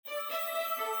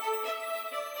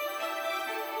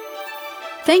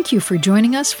Thank you for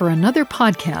joining us for another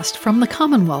podcast from the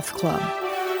Commonwealth Club.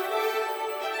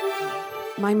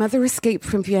 My mother escaped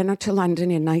from Vienna to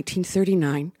London in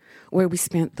 1939, where we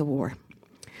spent the war.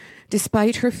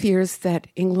 Despite her fears that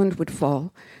England would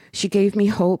fall, she gave me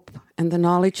hope and the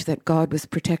knowledge that God was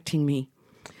protecting me.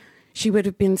 She would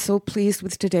have been so pleased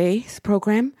with today's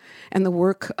program and the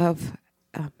work of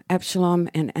Avshalom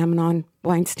and Amnon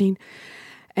Weinstein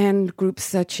and groups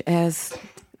such as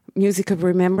Music of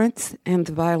Remembrance and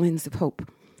the Violins of Hope.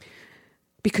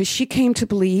 Because she came to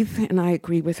believe, and I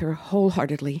agree with her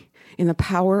wholeheartedly, in the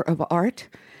power of art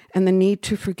and the need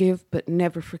to forgive but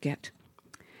never forget.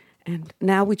 And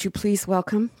now would you please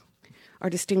welcome our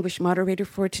distinguished moderator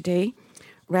for today,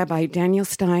 Rabbi Daniel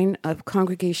Stein of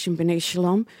Congregation B'nai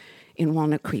Shalom in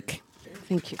Walnut Creek.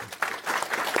 Thank you.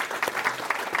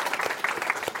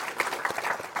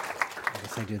 I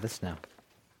guess I do this now.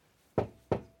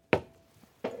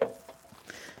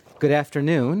 Good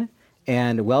afternoon,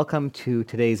 and welcome to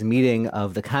today's meeting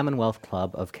of the Commonwealth Club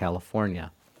of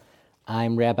California.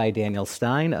 I'm Rabbi Daniel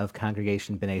Stein of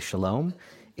Congregation B'nai Shalom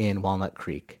in Walnut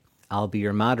Creek. I'll be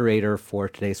your moderator for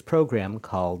today's program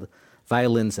called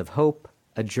Violins of Hope,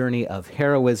 A Journey of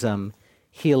Heroism,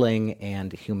 Healing,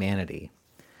 and Humanity.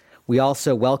 We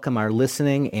also welcome our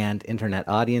listening and internet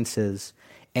audiences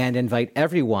and invite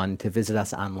everyone to visit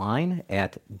us online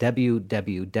at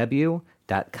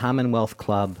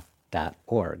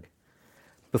www.commonwealthclub.org.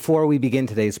 Before we begin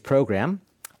today's program,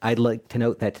 I'd like to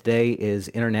note that today is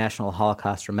International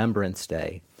Holocaust Remembrance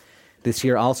Day. This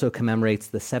year also commemorates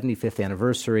the 75th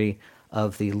anniversary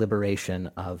of the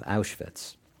liberation of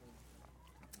Auschwitz.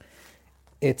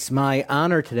 It's my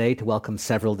honor today to welcome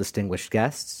several distinguished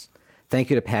guests. Thank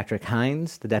you to Patrick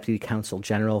Hines, the Deputy Consul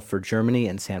General for Germany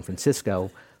in San Francisco,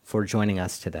 for joining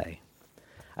us today.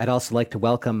 I'd also like to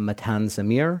welcome Matan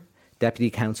Zamir, Deputy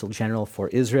Consul General for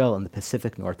Israel in the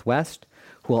Pacific Northwest,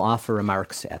 who will offer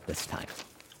remarks at this time.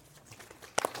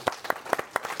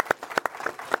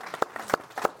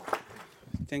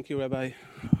 Thank you, Rabbi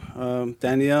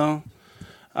Daniel.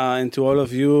 And to all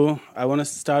of you, I want to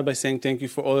start by saying thank you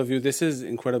for all of you. This is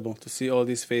incredible to see all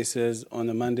these faces on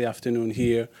a Monday afternoon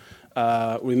here,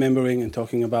 remembering and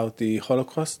talking about the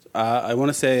Holocaust. I want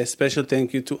to say a special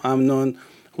thank you to Amnon,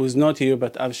 who's not here,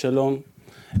 but Avshalom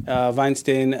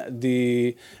Weinstein,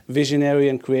 the visionary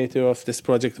and creator of this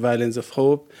project, Violins of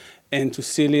Hope, and to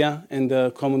Celia and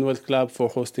the Commonwealth Club for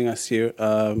hosting us here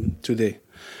today.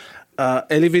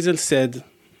 Elie Wiesel said,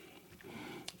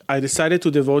 I decided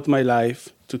to devote my life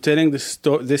to telling this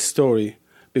story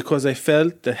because I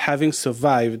felt that having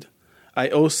survived, I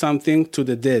owe something to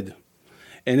the dead,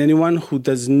 and anyone who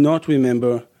does not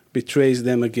remember betrays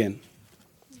them again.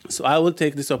 So I will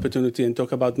take this opportunity and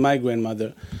talk about my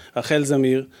grandmother, Rachel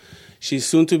Zamir. She's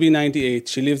soon to be 98.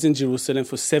 She lives in Jerusalem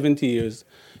for 70 years.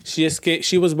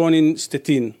 She was born in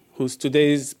Stettin, whose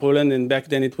today is Poland, and back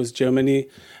then it was Germany.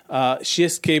 She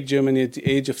escaped Germany at the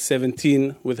age of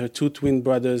 17 with her two twin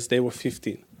brothers. They were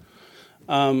 15.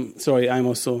 Sorry, I'm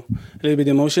also a little bit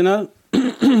emotional.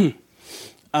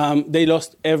 They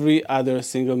lost every other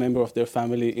single member of their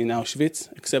family in Auschwitz,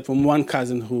 except from one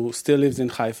cousin who still lives in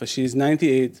Haifa. She's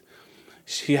 98.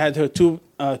 She had her two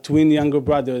twin younger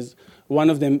brothers. One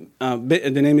of them,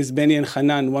 the name is Benny and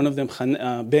Hanan. One of them,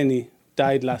 Benny,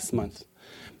 died last month.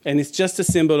 And it's just a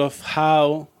symbol of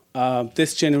how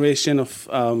this generation of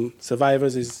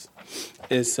survivors is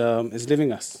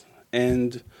leaving us.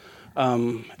 And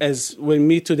as we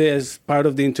meet today as part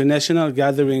of the international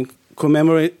gathering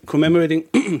commemorating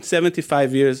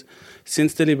 75 years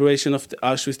since the liberation of the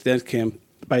Auschwitz death camp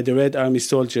by the Red Army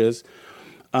soldiers,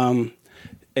 and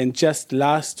just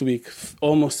last week,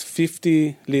 almost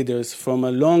 50 leaders from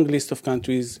a long list of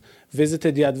countries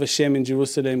visited Yad Vashem in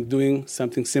Jerusalem, doing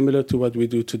something similar to what we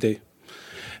do today.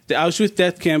 The Auschwitz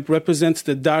death camp represents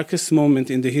the darkest moment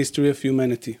in the history of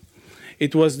humanity.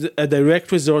 It was a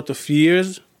direct result of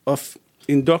years of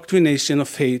indoctrination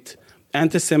of hate,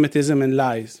 anti-Semitism, and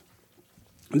lies.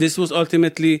 This was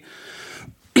ultimately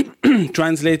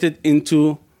translated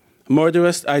into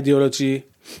murderous ideology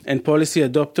and policy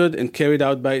adopted and carried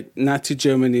out by Nazi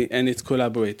Germany and its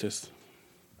collaborators.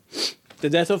 The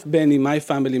death of Benny, my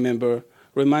family member,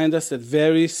 reminds us that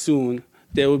very soon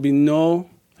there will be no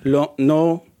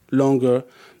longer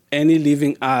any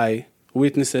living eye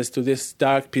witnesses to this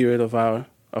dark period of our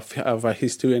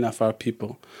history and of our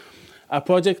people. A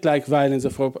project like Violins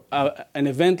of Hope, an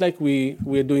event like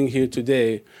we're doing here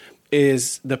today,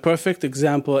 is the perfect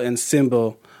example and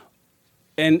symbol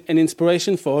and an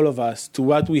inspiration for all of us to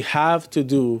what we have to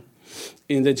do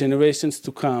in the generations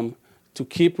to come to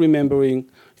keep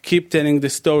remembering, keep telling the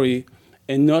story,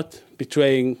 and not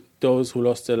betraying those who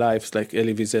lost their lives, like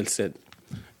Elie Wiesel said.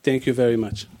 Thank you very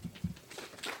much.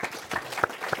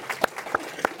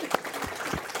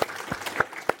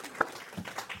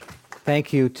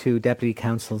 Thank you to Deputy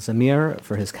Counsel Zamir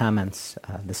for his comments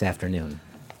this afternoon.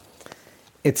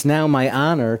 It's now my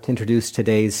honor to introduce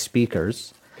today's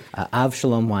speakers.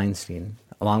 Avshalom Weinstein,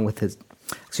 along with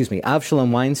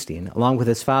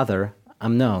his father,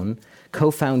 Amnon,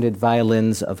 co-founded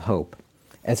Violins of Hope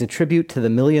as a tribute to the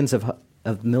millions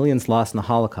lost in the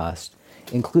Holocaust,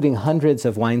 including hundreds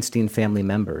of Weinstein family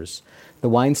members. The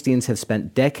Weinsteins have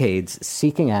spent decades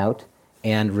seeking out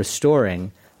and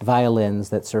restoring violins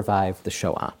that survived the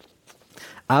Shoah.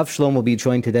 Avshalom will be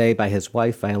joined today by his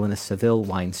wife, violinist Seville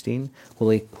Weinstein,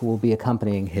 who will be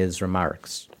accompanying his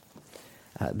remarks.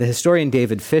 The historian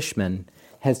David Fishman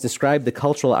has described the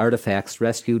cultural artifacts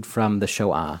rescued from the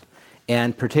Shoah,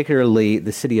 and particularly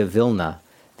the city of Vilna,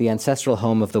 the ancestral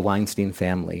home of the Weinstein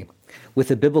family, with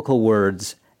the biblical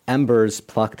words, embers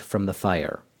plucked from the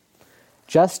fire.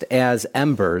 Just as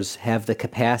embers have the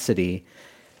capacity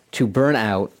to burn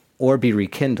out or be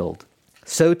rekindled,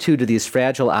 so too do these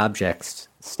fragile objects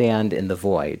stand in the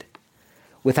void.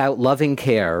 Without loving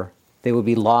care, they will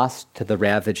be lost to the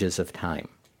ravages of time.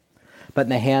 But in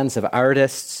the hands of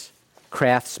artists,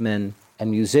 craftsmen,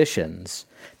 and musicians,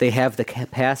 they have the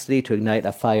capacity to ignite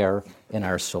a fire in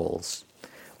our souls.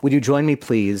 Would you join me,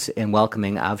 please, in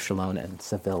welcoming Avshalom and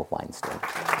Seville Weinstein?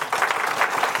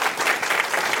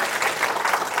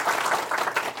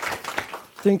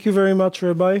 Thank you very much,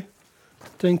 Rabbi.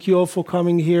 Thank you all for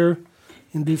coming here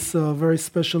in this very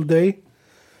special day.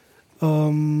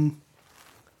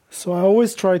 So I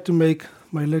always try to make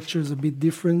my lectures a bit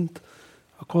different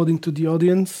according to the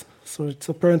audience. So it's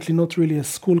apparently not really a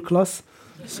school class,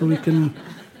 so we can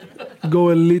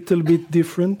go a little bit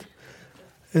different.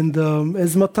 And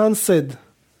as Matan said,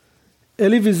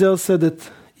 Elie Wiesel said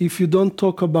that if you don't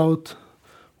talk about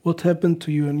what happened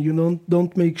to you and you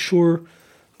don't make sure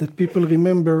that people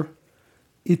remember,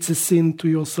 it's a sin to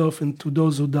yourself and to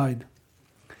those who died.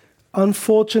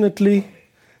 Unfortunately,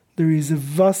 there is a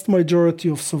vast majority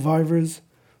of survivors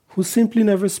who simply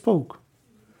never spoke.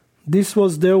 This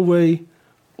was their way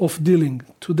of dealing.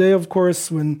 Today, of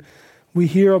course, when we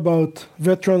hear about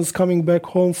veterans coming back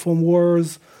home from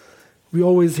wars, we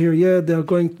always hear, they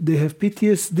have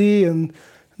PTSD and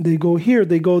they go here,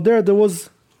 they go there.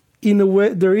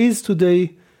 There is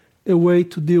today a way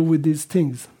to deal with these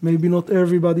things. Maybe not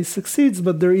everybody succeeds,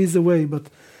 but there is a way. But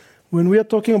when we are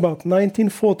talking about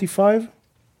 1945,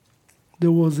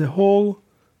 there was a whole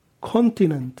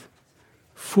continent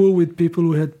full with people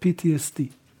who had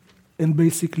PTSD and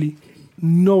basically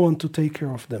no one to take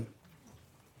care of them.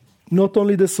 Not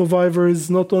only the survivors,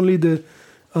 not only the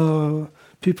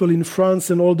people in France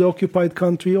and all the occupied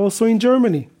country, also in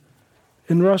Germany,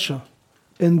 in Russia.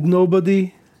 And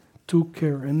nobody took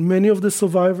care. And many of the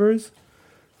survivors,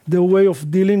 their way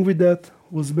of dealing with that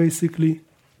was basically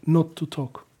not to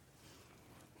talk.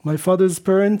 My father's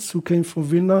parents, who came from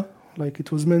Vilna, like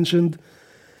it was mentioned,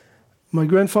 my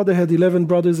grandfather had 11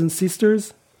 brothers and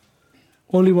sisters.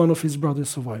 Only one of his brothers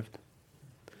survived.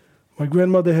 My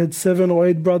grandmother had 7 or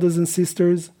 8 brothers and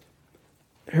sisters.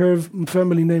 Her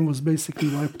family name was basically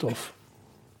wiped off.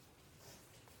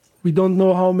 We don't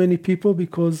know how many people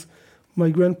because my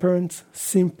grandparents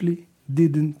simply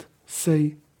didn't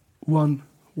say one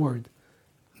word.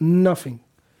 Nothing.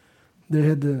 They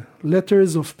had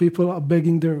letters of people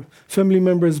begging their family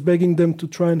members, begging them to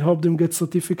try and help them get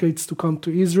certificates to come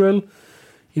to Israel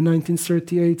in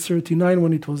 1938-39,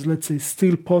 when it was, let's say,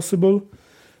 still possible.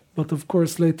 But of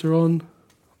course, later on,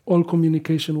 all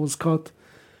communication was cut.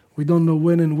 We don't know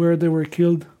when and where they were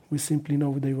killed. We simply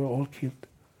know they were all killed.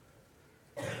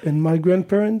 And my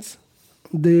grandparents,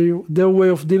 their way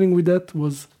of dealing with that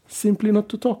was simply not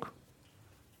to talk.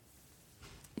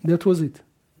 That was it.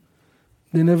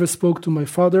 They never spoke to my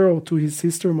father or to his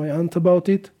sister, my aunt, about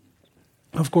it.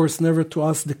 Of course, never to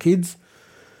ask the kids.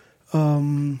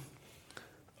 Unlike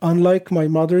my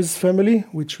mother's family,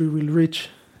 which we will reach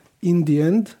in the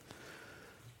end,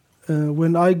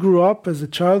 when I grew up as a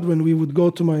child, when we would go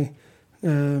to my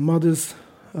mother's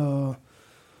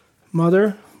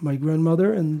mother, my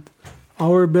grandmother, and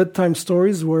our bedtime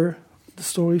stories were the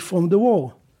story from the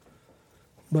war.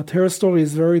 But her story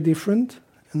is very different,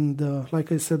 and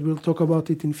like I said, we'll talk about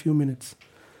it in a few minutes.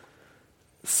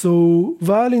 So,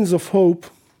 Violins of Hope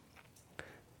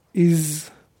is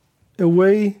a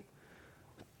way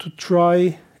to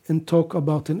try and talk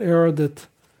about an era that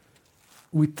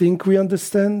we think we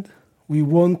understand, we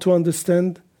want to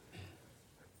understand.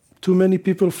 Too many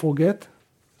people forget,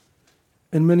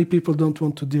 and many people don't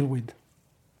want to deal with.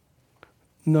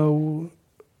 Now,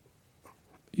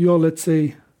 you're, let's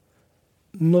say,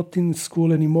 not in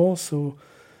school anymore, so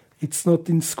it's not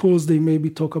in schools they maybe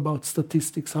talk about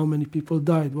statistics, how many people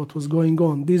died, what was going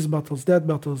on, these battles, that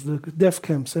battles, the death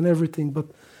camps and everything, but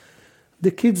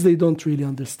the kids, they don't really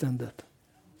understand that.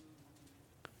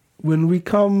 When we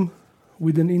come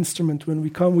with an instrument, when we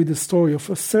come with a story of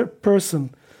a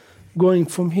person going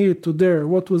from here to there,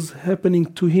 what was happening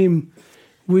to him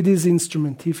with his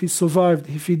instrument, if he survived,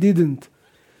 if he didn't,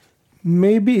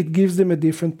 maybe it gives them a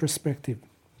different perspective.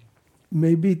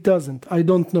 Maybe it doesn't. I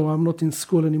don't know. I'm not in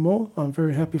school anymore. I'm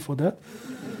very happy for that.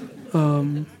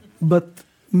 But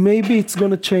maybe it's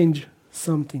going to change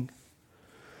something.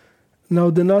 Now,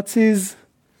 the Nazis,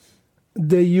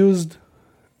 they used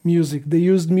music. They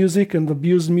used music and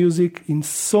abused music in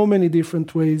so many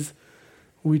different ways,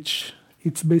 which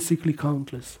it's basically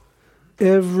countless.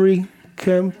 Every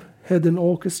camp had an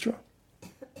orchestra.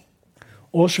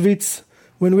 Auschwitz,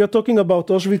 when we are talking about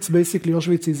Auschwitz, basically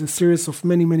Auschwitz is a series of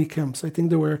many, many camps. I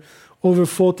think there were over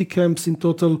 40 camps in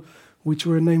total which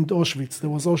were named Auschwitz. There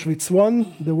was Auschwitz I,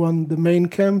 the main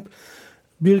camp.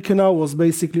 Birkenau was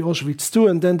basically Auschwitz II,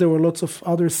 and then there were lots of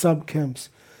other sub-camps.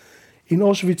 In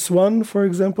Auschwitz I, for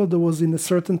example, there was in a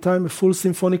certain time a full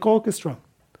symphonic orchestra,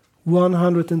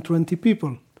 120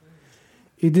 people.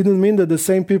 It didn't mean that the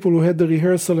same people who had the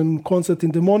rehearsal and concert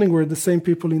in the morning were the same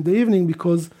people in the evening,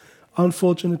 because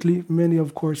unfortunately, many,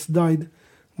 of course, died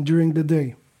during the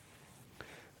day.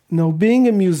 Now, being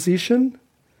a musician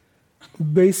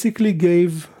basically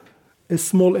gave a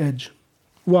small edge.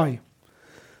 Why?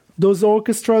 Those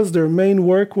orchestras, their main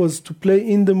work was to play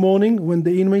in the morning when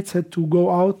the inmates had to go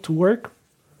out to work,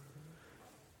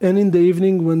 and in the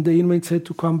evening when the inmates had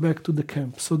to come back to the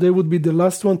camp. So they would be the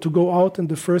last one to go out and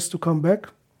the first to come back.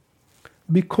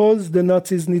 Because the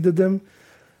Nazis needed them,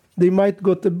 they might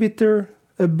got a better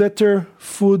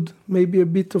food, maybe a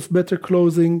bit of better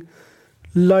clothing,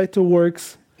 lighter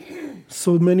works,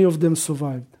 so many of them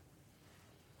survived.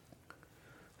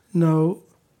 Now,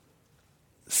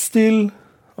 still,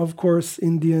 of course,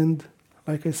 in the end,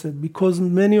 like I said, because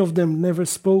many of them never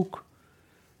spoke,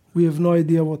 we have no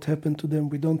idea what happened to them.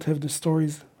 We don't have the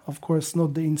stories, of course,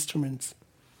 not the instruments.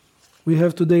 We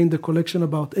have today in the collection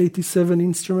about 87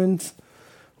 instruments.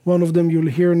 One of them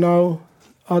you'll hear now.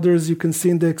 Others you can see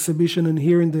in the exhibition and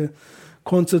hear in the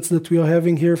concerts that we are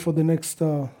having here for the next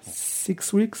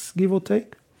 6 weeks, give or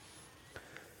take.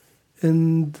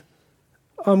 And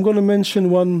I'm going to mention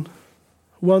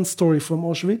one story from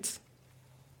Auschwitz.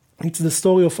 It's the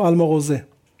story of Alma Rose.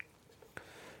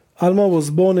 Alma was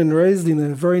born and raised in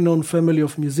a very known family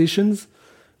of musicians.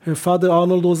 Her father,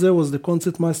 Arnold Rose, was the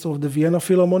concertmaster of the Vienna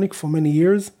Philharmonic for many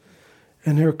years,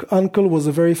 and her uncle was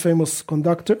a very famous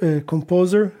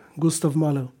composer, Gustav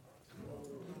Mahler.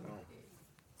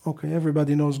 Okay,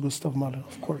 everybody knows Gustav Mahler,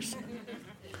 of course.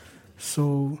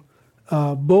 So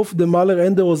both the Mahler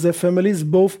and the Rose families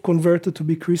both converted to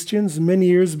be Christians many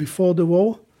years before the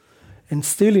war, and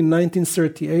still in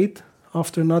 1938,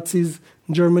 after Nazis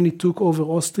Germany took over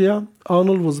Austria,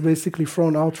 Arnold was basically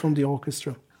thrown out from the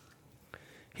orchestra.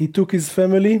 He took his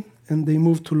family and they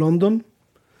moved to London.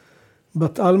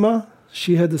 But Alma,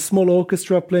 she had a small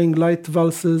orchestra playing light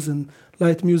valses and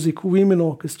light music, women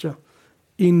orchestra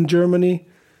in Germany.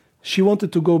 She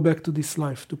wanted to go back to this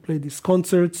life, to play these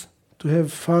concerts, to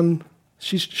have fun.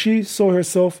 She saw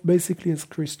herself basically as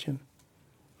Christian.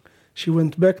 She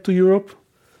went back to Europe.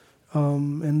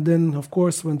 And then, of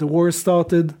course, when the war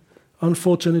started,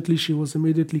 unfortunately, she was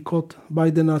immediately caught by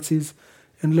the Nazis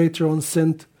and later on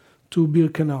sent to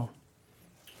Birkenau.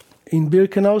 In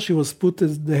Birkenau, she was put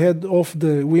as the head of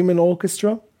the women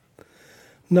orchestra.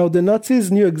 Now, the Nazis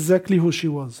knew exactly who she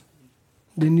was.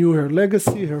 They knew her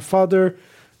legacy, her father,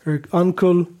 her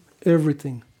uncle,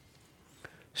 everything.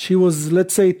 She was,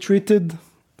 let's say, treated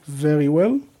very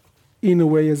well, in a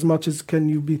way as much as can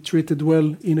you be treated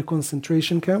well in a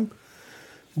concentration camp.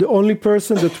 The only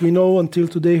person that we know until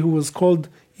today who was called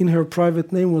in her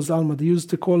private name was Alma. They used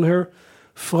to call her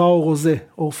Frau Rose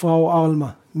or Frau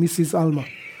Alma, Mrs. Alma.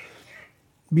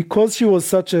 Because she was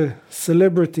such a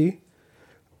celebrity,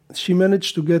 she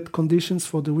managed to get conditions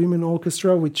for the women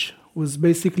orchestra, which was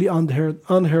basically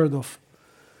unheard of.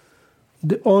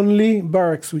 The only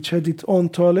barracks which had its own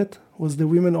toilet was the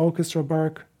women orchestra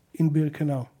barrack in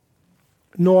Birkenau.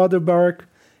 No other barrack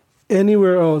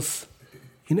anywhere else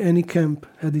in any camp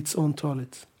had its own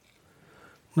toilets.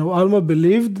 Now, Alma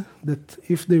believed that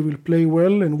if they will play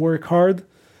well and work hard,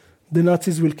 the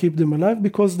Nazis will keep them alive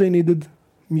because they needed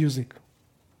music.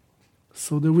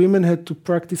 So the women had to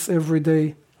practice every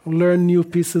day, learn new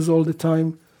pieces all the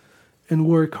time, and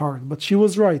work hard. But she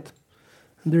was right.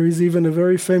 And there is even a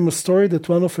very famous story that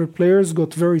one of her players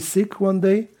got very sick one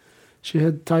day. She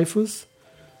had typhus.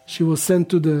 She was sent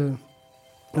to the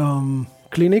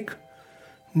clinic.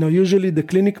 Now, usually the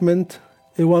clinic meant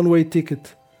a one-way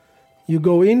ticket. You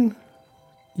go in,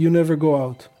 you never go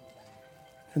out.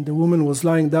 And the woman was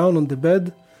lying down on the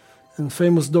bed, and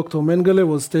famous Dr. Mengele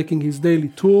was taking his daily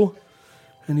tour,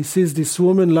 and he sees this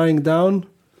woman lying down,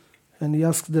 and he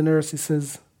asks the nurse, he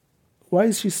says, why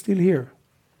is she still here?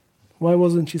 Why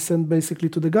wasn't she sent basically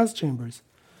to the gas chambers?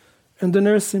 And the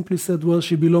nurse simply said, well,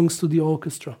 she belongs to the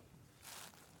orchestra.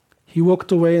 He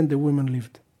walked away and the women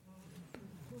lived.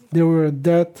 They were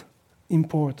that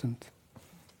important.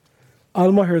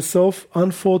 Alma herself,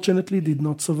 unfortunately, did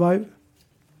not survive.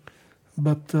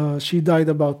 But she died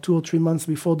about 2 or 3 months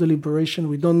before the liberation.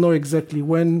 We don't know exactly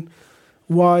when,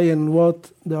 why, and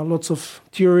what. There are lots of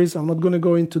theories. I'm not going to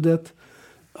go into that.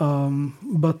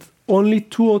 But only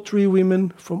 2 or 3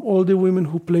 women from all the women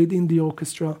who played in the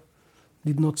orchestra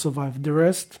did not survive. The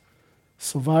rest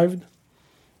survived.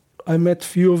 I met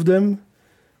few of them.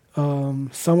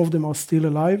 Some of them are still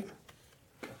alive.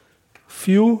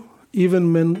 Few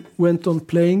even went on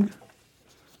playing,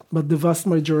 but the vast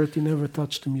majority never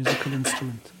touched a musical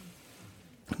instrument.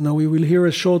 Now we will hear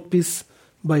a short piece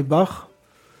by Bach.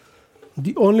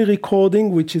 The only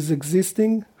recording which is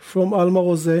existing from Alma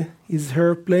Rosé is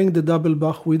her playing the double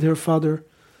Bach with her father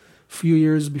a few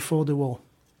years before the war.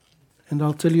 And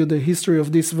I'll tell you the history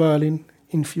of this violin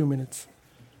in a few minutes.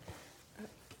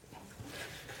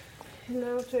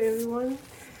 Hello to everyone.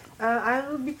 I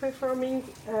will be performing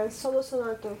solo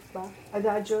sonata of Bach,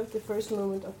 Adagio, the first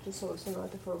movement of the solo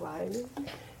sonata for violin.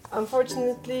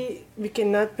 Unfortunately, we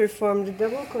cannot perform the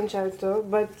double concerto,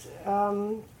 but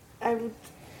I would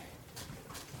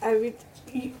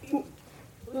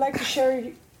like to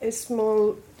share a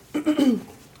small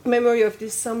memory of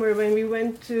this summer when we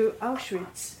went to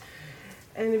Auschwitz,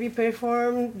 and we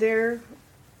performed there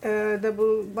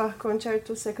double Bach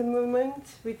concerto second movement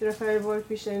with Rafael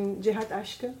Wolfisch and Cihat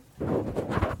Aşkın.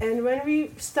 And when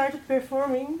we started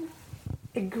performing,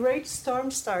 a great storm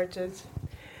started.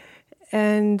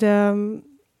 And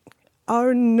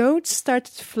our notes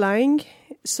started flying,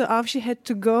 so Avshi had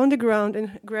to go on the ground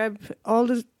and grab all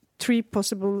the 3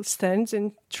 possible stands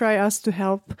and try us to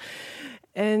help.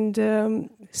 And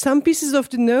some pieces of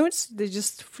the notes, they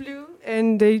just flew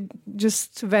and they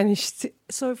just vanished.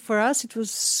 So for us, it was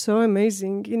so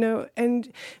amazing, you know.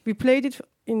 And we played it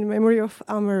in memory of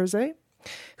Alma Rosé,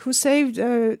 who saved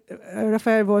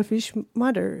Rafael Wolfisch's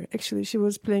mother. Actually, she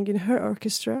was playing in her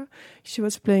orchestra. She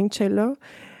was playing cello.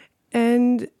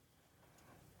 And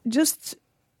just,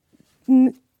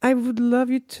 I would love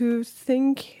you to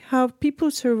think how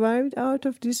people survived out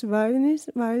of this violence.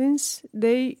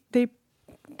 They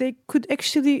could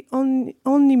actually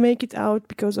only make it out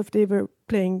because of they were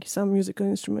playing some musical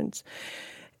instruments.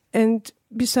 And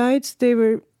besides, they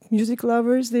were music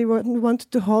lovers. They wanted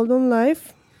to hold on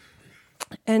life.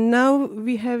 And now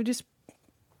we have this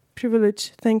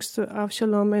privilege, thanks to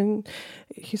Avshalom and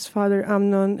his father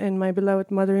Amnon and my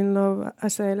beloved mother-in-law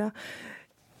Asaela.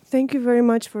 Thank you very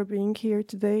much for being here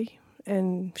today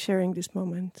and sharing this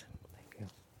moment.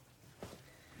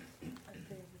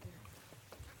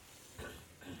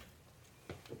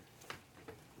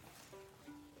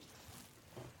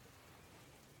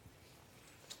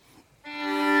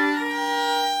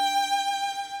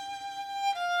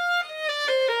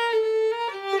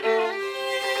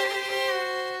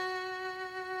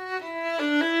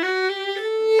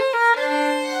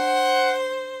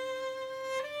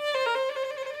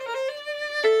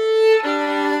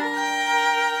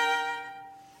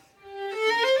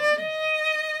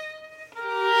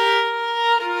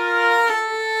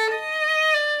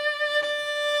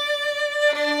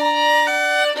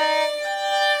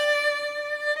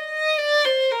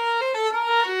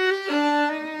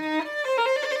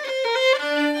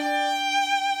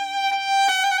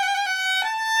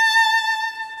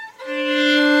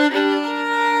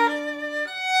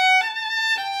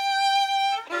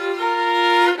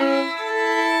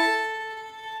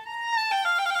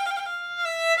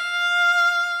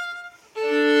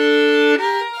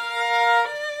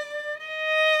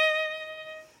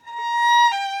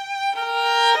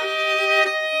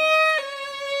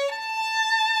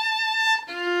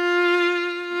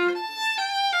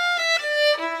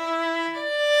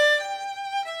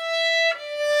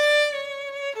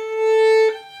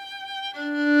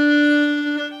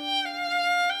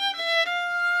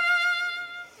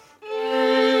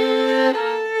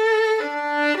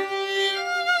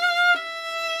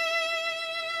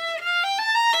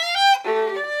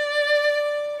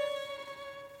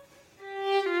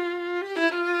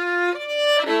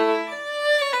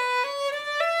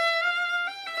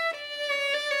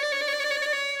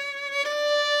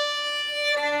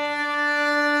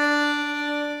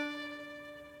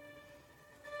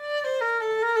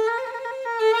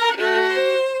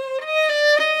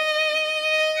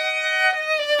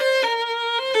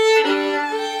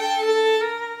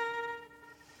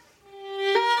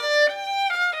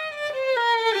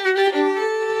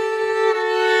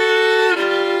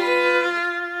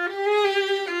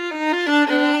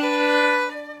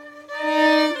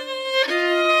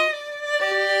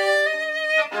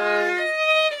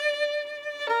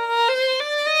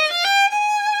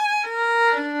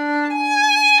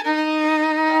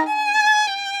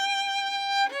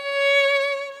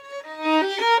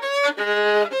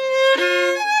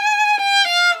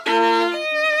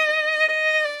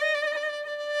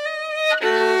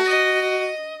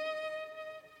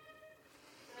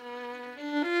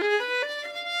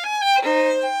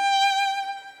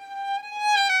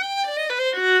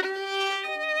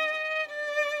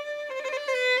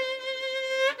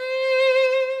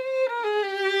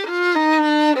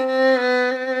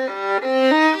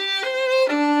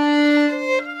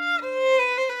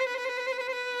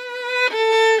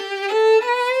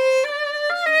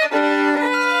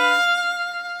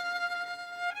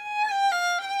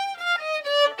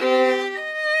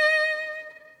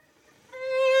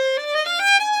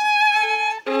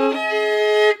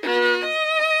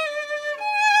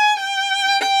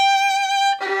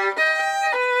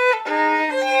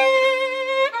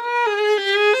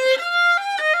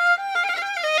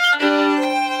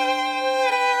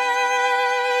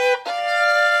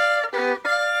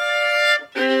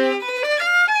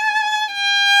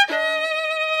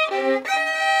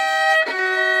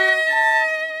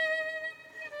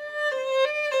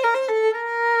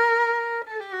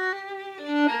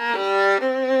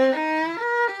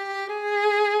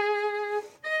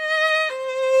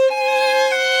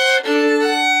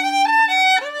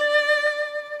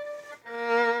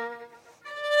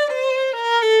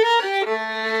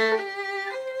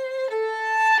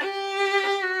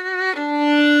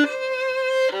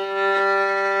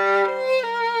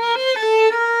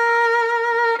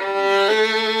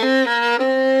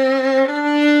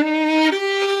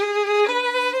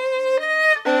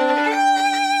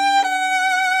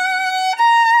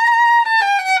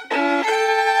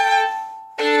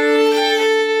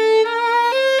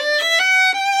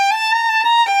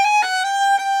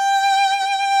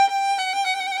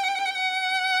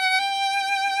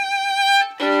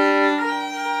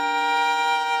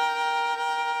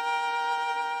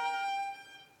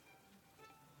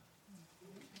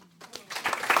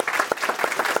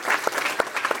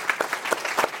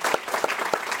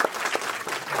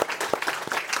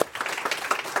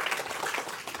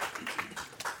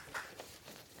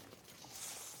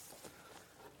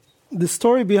 The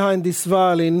story behind this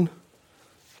violin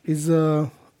is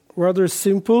rather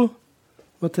simple,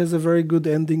 but has a very good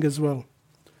ending as well.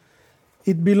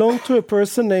 It belonged to a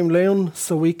person named Leon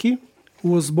Sawicki, who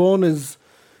was born as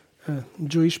a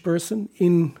Jewish person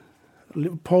in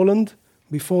Poland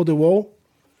before the war.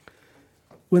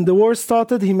 When the war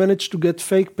started, he managed to get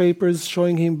fake papers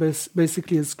showing him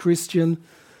basically as Christian,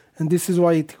 and this is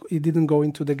why he didn't go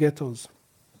into the ghettos.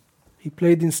 He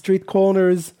played in street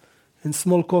corners and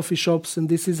small coffee shops, and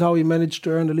this is how he managed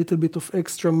to earn a little bit of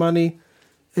extra money,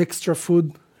 extra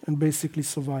food, and basically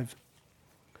survive.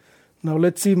 Now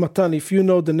let's see, Matan, if you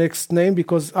know the next name,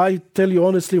 because I tell you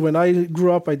honestly, when I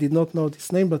grew up, I did not know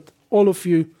this name, but all of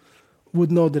you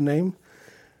would know the name.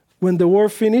 When the war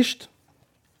finished,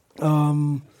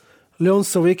 Leon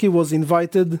Sawicki was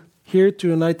invited here to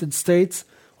United States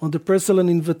on the personal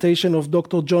invitation of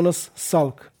Dr. Jonas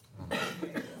Salk.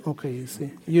 Okay, you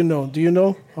see. You know. Do you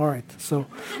know? All right. So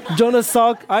Jonas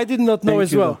Salk, I did not know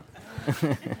as well.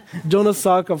 Jonas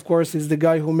Salk, of course, is the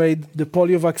guy who made the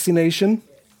polio vaccination.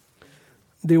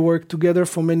 They worked together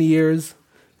for many years,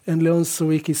 and Leon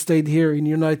Sawicki stayed here in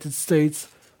the United States,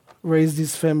 raised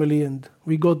his family, and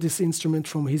we got this instrument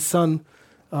from his son.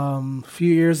 A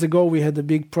few years ago, we had a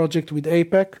big project with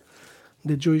AIPAC,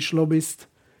 the Jewish lobbyist,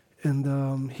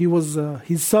 and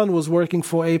his son was working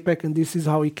for AIPAC, and this is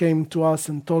how he came to us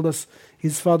and told us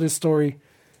his father's story,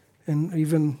 and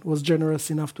even was generous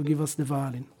enough to give us the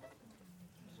violin.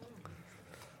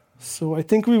 So I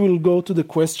think we will go to the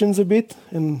questions a bit,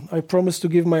 and I promise to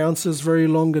give my answers very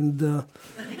long and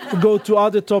go to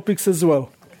other topics as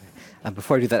well.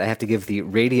 Before I do that, I have to give the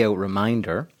radio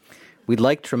reminder. We'd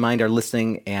like to remind our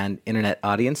listening and internet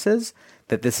audiences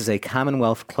that this is a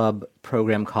Commonwealth Club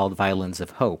program called Violins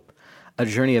of Hope, a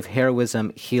journey of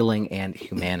heroism, healing, and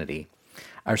humanity.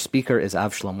 Our speaker is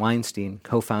Avshalom Weinstein,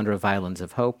 co-founder of Violins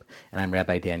of Hope, and I'm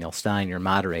Rabbi Daniel Stein, your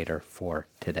moderator for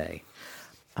today.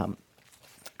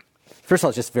 First of all,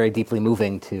 it's just very deeply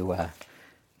moving to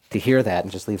hear that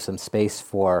and just leave some space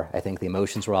for, I think, the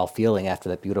emotions we're all feeling after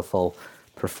that beautiful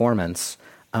performance.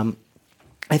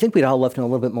 I think we'd all love to know a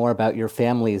little bit more about your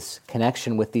family's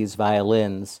connection with these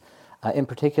violins, in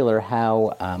particular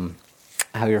how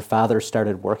your father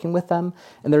started working with them.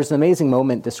 And there's an amazing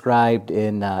moment described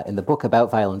in the book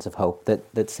about Violins of Hope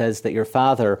that says that your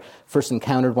father first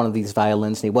encountered one of these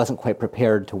violins and he wasn't quite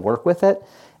prepared to work with it.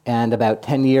 And about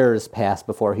 10 years passed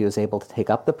before he was able to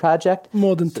take up the project.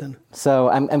 More than 10. So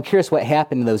I'm curious what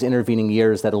happened in those intervening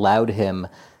years that allowed him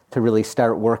to really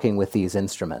start working with these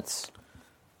instruments.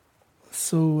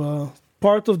 So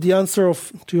part of the answer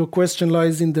to your question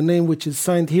lies in the name which is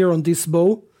signed here on this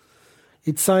bow.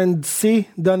 It's signed C.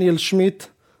 Daniel Schmidt,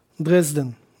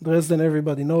 Dresden. Dresden,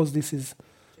 everybody knows, this is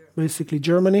basically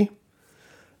Germany.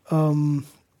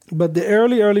 But the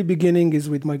early beginning is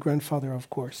with my grandfather, of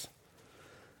course.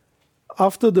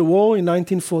 After the war in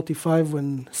 1945,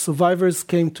 when survivors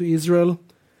came to Israel,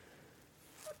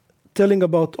 telling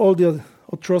about all the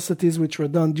atrocities which were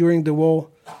done during the war,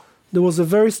 there was a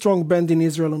very strong ban in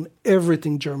Israel on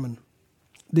everything German.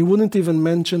 They wouldn't even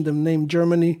mention the name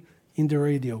Germany in the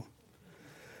radio.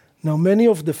 Now, many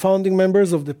of the founding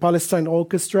members of the Palestine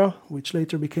Orchestra, which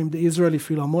later became the Israeli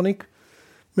Philharmonic,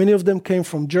 many of them came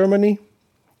from Germany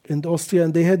and Austria,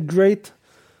 and they had great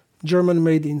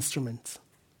German-made instruments.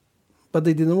 But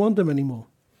they didn't want them anymore.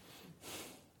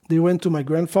 They went to my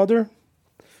grandfather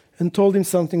and told him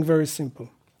something very simple.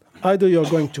 Either you're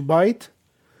going to buy it,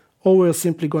 or we're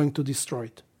simply going to destroy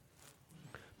it.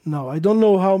 Now, I don't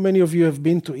know how many of you have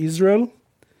been to Israel.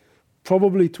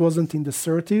 Probably it wasn't in the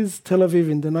 30s. Tel Aviv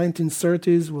in the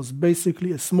 1930s was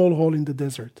basically a small hole in the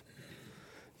desert.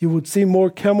 You would see more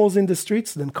camels in the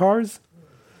streets than cars.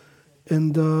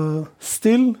 And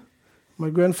still, my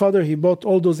grandfather, he bought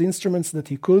all those instruments that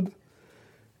he could.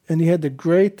 And he had a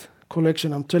great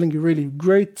collection, I'm telling you, really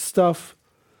great stuff,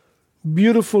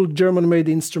 beautiful German-made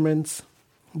instruments,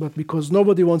 but because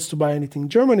nobody wants to buy anything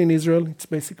German in Israel, it's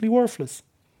basically worthless.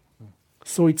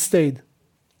 So it stayed.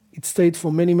 It stayed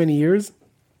for many, many years,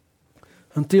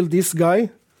 until this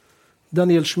guy,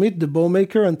 Daniel Schmidt, the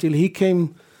bowmaker, until he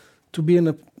came to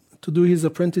do his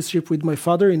apprenticeship with my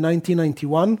father in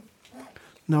 1991.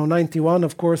 Now, 91,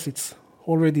 of course,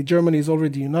 Germany is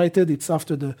already united. It's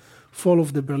after the fall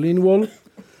of the Berlin Wall.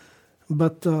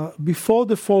 But before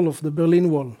the fall of the Berlin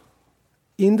Wall,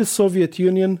 in the Soviet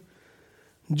Union,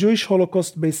 Jewish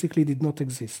Holocaust basically did not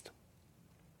exist.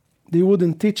 They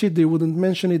wouldn't teach it, they wouldn't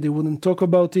mention it, they wouldn't talk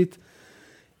about it.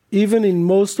 Even in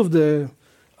most of the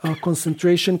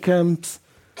concentration camps,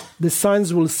 the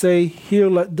signs will say, here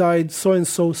died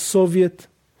so-and-so Soviet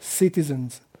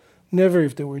citizens. Never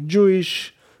if they were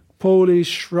Jewish,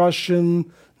 Polish,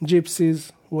 Russian,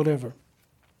 gypsies, whatever.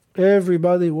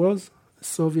 Everybody was a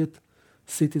Soviet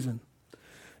citizen.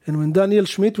 And when Daniel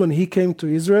Schmidt, when he came to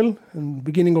Israel in the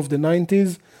beginning of the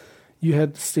 90s, you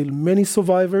had still many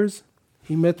survivors.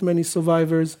 He met many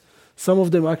survivors, some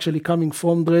of them actually coming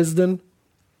from Dresden.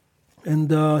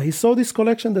 And he saw this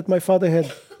collection that my father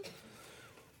had.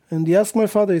 And he asked my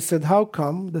father, he said, how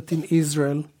come that in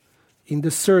Israel, in the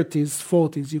 30s,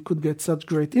 40s, you could get such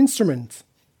great instruments?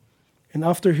 And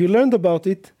after he learned about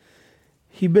it,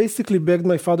 he basically begged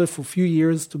my father for a few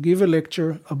years to give a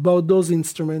lecture about those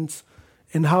instruments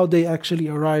and how they actually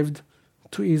arrived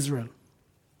to Israel.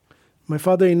 My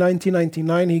father, in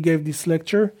 1999, he gave this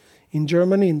lecture in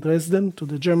Germany, in Dresden, to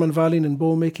the German Violin and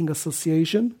Bow Making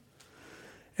Association.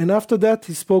 And after that,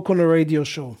 he spoke on a radio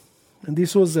show. And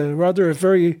this was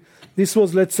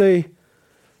let's say,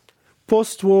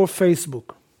 post-war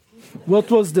Facebook.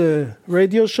 What was the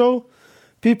radio show?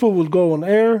 People would go on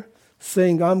air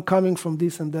saying, I'm coming from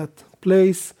this and that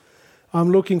place. I'm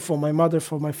looking for my mother,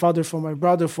 for my father, for my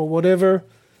brother, for whatever.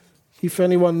 If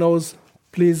anyone knows,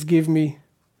 please give me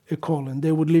a call. And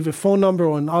they would leave a phone number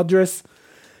or an address.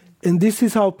 And this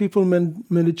is how people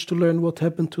managed to learn what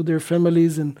happened to their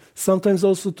families and sometimes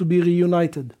also to be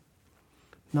reunited.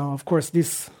 Now, of course,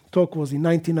 this talk was in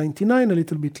 1999, a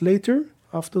little bit later,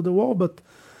 after the war. But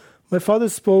my father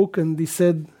spoke and he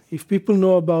said, if people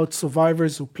know about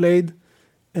survivors who played,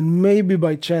 and maybe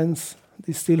by chance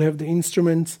they still have the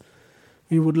instruments,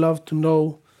 we would love to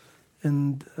know.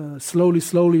 And slowly,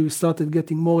 we started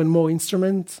getting more and more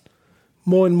instruments,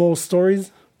 more and more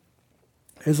stories.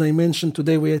 As I mentioned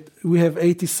today, we have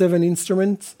 87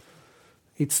 instruments.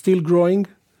 It's still growing.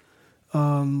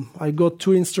 I got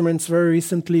 2 instruments very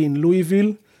recently in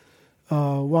Louisville.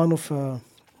 One of an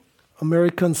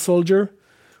American soldier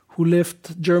who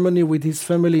left Germany with his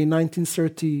family in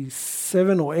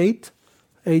 1937 or 8,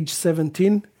 age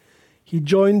 17. He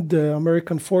joined the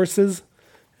American forces,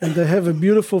 and they have a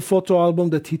beautiful photo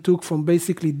album that he took from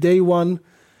basically day one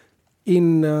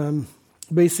in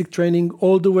basic training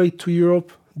all the way to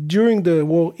Europe, during the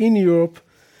war in Europe,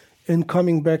 and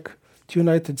coming back to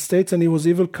United States. And he was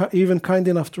even kind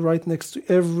enough to write next to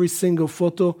every single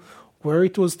photo where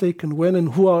it was taken, when,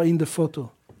 and who are in the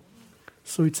photo.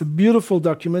 So it's a beautiful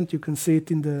document. You can see it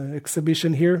in the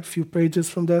exhibition here, a few pages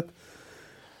from that.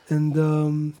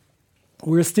 And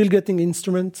we're still getting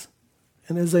instruments.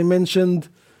 And as I mentioned,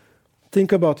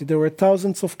 think about it. There were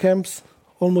thousands of camps.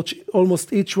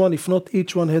 Almost each one, if not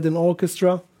each one, had an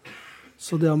orchestra.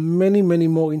 So there are many, many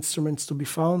more instruments to be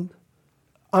found.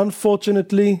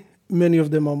 Unfortunately, many of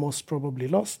them are most probably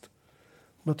lost.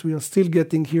 But we are still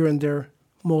getting here and there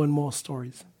more and more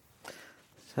stories.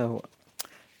 So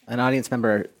an audience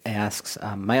member asks,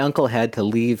 my uncle had to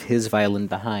leave his violin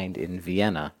behind in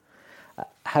Vienna.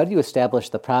 How do you establish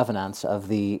the provenance of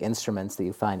the instruments that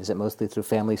you find? Is it mostly through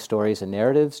family stories and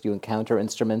narratives? Do you encounter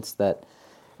instruments that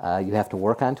you have to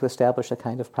work on to establish a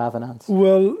kind of provenance?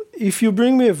 Well, if you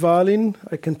bring me a violin,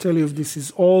 I can tell you if this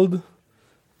is old,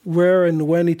 where and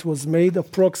when it was made,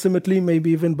 approximately,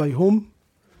 maybe even by whom.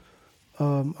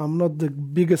 I'm not the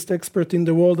biggest expert in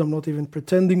the world. I'm not even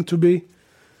pretending to be.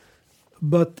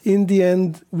 But in the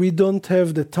end, we don't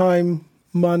have the time,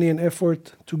 money, and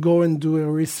effort to go and do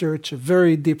a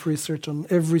very deep research on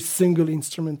every single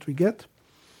instrument we get.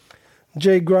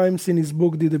 Jay Grimes, in his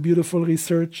book, did a beautiful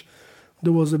research.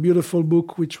 There was a beautiful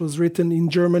book which was written in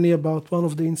Germany about one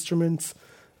of the instruments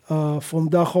from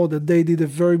Dachau that they did a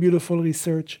very beautiful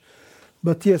research.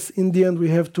 But yes, in the end, we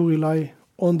have to rely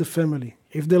on the family.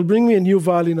 If they'll bring me a new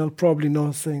violin, I'll probably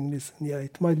know saying, listen, yeah,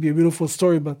 it might be a beautiful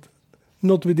story, but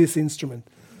not with this instrument.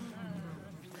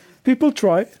 People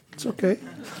try. It's okay.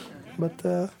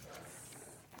 But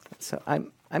So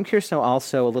I'm curious to know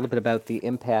also a little bit about the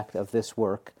impact of this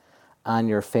work on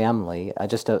your family,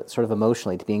 just to, sort of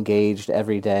emotionally, to be engaged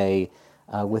every day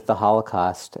with the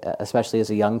Holocaust, especially as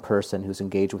a young person who's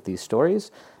engaged with these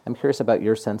stories. I'm curious about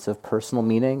your sense of personal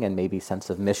meaning and maybe sense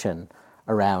of mission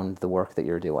around the work that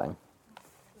you're doing.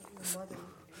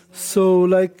 So,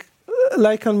 like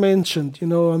I mentioned,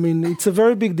 it's a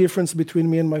very big difference between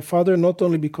me and my father, not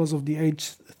only because of the age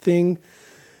thing,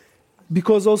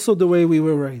 because also the way we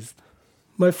were raised.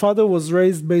 My father was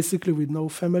raised basically with no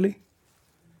family.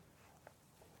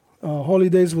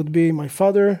 Holidays would be my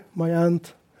father, my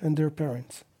aunt, and their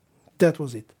parents. That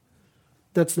was it.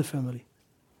 That's the family.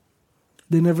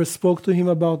 They never spoke to him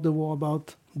about the war,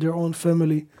 about their own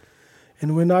family.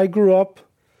 And when I grew up,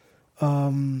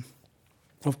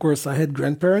 of course, I had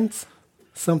grandparents,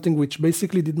 something which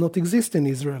basically did not exist in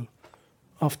Israel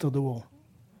after the war.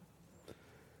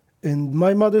 And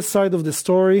my mother's side of the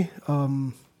story,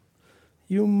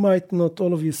 You might not,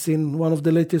 all of you, seen one of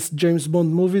the latest James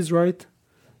Bond movies, right?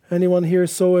 Anyone here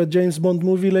saw a James Bond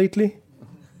movie lately?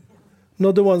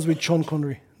 Not the ones with Sean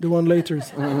Connery, the one later.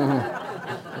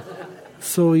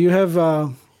 So you have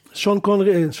Sean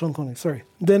Connery, sorry.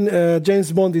 Then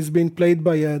James Bond is being played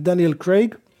by Daniel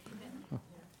Craig.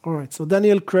 All right, so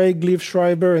Daniel Craig, Liev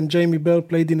Schreiber, and Jamie Bell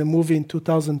played in a movie in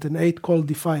 2008 called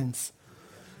Defiance.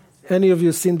 Any of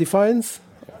you seen Defiance?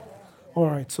 All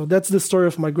right, so that's the story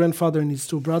of my grandfather and his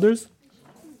two brothers.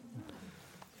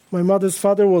 My mother's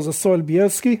father was Asoel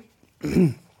Bielski,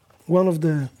 one of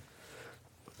the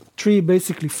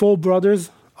four brothers.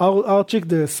 Archik,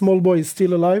 the small boy, is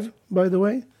still alive, by the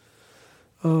way.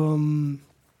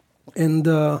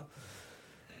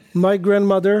 My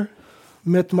grandmother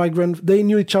met they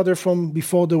knew each other from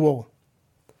before the war.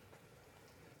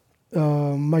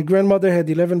 My grandmother had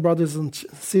 11 brothers and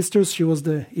sisters. She was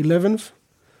the 11th.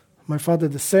 My father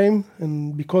the same.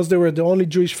 And because they were the only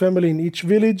Jewish family in each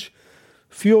village,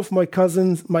 few of my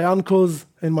cousins, my uncles,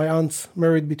 and my aunts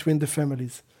married between the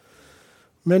families.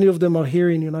 Many of them are here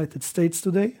in the United States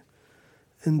today.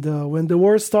 And when the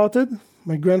war started,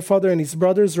 my grandfather and his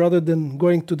brothers, rather than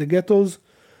going to the ghettos,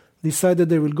 decided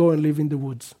they will go and live in the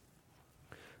woods.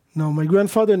 Now, my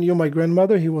grandfather knew my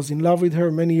grandmother. He was in love with her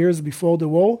many years before the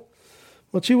war.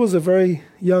 But she was a very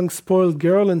young, spoiled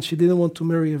girl, and she didn't want to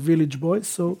marry a village boy,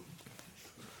 so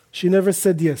she never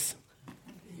said yes.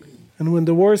 And when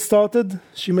the war started,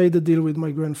 she made a deal with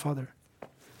my grandfather.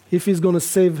 If he's going to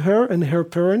save her and her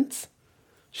parents,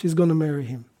 she's going to marry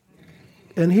him.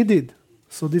 And he did.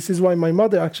 So this is why my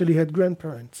mother actually had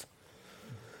grandparents.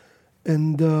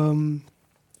 And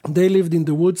they lived in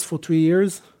the woods for 3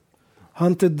 years,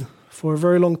 hunted for a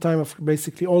very long time,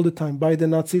 basically all the time, by the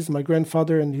Nazis. My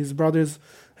grandfather and his brothers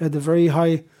had a very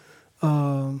high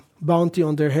bounty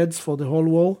on their heads for the whole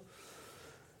war.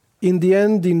 In the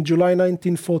end, in July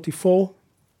 1944,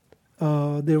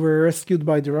 they were rescued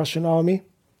by the Russian army,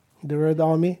 the Red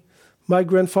Army. My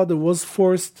grandfather was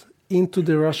forced into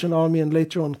the Russian army and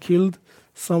later on killed,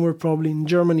 somewhere probably in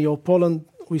Germany or Poland.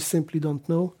 We simply don't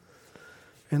know.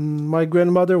 And my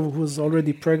grandmother, who was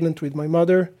already pregnant with my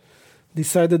mother,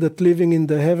 decided that living in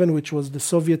the heaven, which was the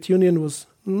Soviet Union, was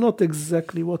not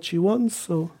exactly what she wants.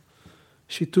 So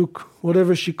she took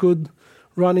whatever she could,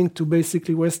 running to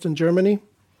basically Western Germany.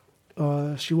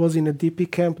 She was in a DP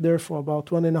camp there for about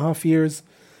 1.5 years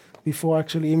before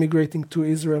actually immigrating to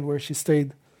Israel, where she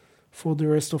stayed for the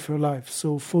rest of her life.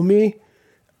 So for me,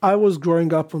 I was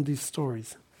growing up on these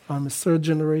stories. I'm a third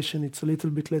generation. It's a little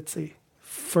bit, let's say,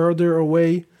 further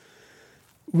away.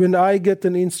 When I get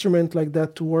an instrument like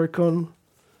that to work on,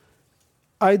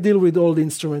 I deal with old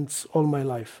instruments all my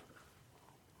life.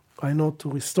 I know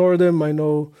to restore them. I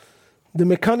know the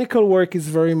mechanical work is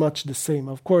very much the same.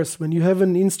 Of course, when you have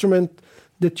an instrument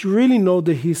that you really know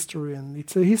the history, and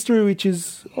it's a history which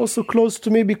is also close to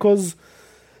me because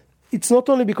it's not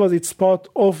only because it's part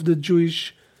of the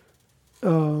Jewish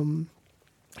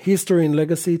history and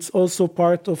legacy, it's also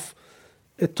part of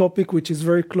a topic which is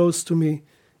very close to me.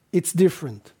 It's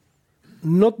different.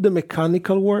 Not the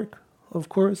mechanical work, of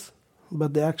course,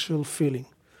 but the actual feeling.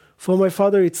 For my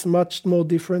father, it's much more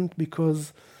different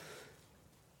because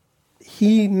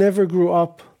he never grew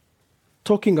up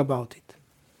talking about it.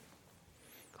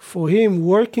 For him,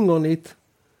 working on it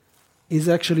is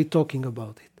actually talking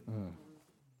about it.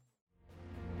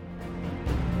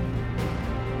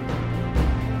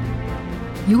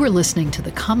 You are listening to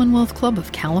the Commonwealth Club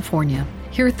of California.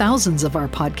 Hear thousands of our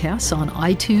podcasts on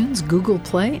iTunes, Google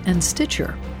Play, and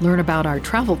Stitcher. Learn about our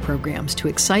travel programs to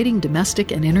exciting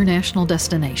domestic and international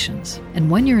destinations. And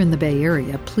when you're in the Bay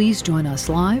Area, please join us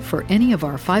live for any of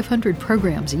our 500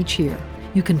 programs each year.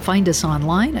 You can find us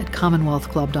online at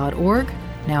commonwealthclub.org.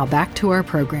 Now back to our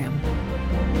program.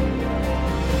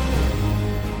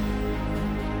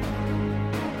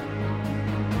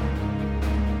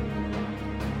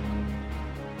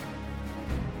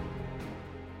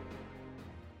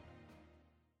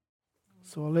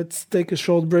 So let's take a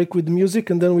short break with music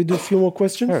and then we do a few more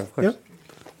questions. Sure, of course.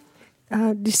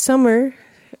 Yeah? This summer,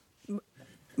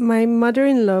 my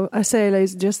mother-in-law, Asaela,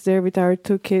 is just there with our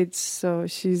 2 kids, so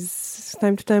she's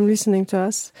time to time listening to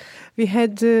us. We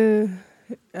had the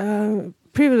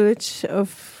privilege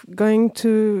of going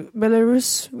to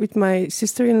Belarus with my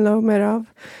sister-in-law, Merav,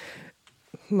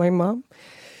 my mom.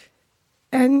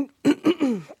 And,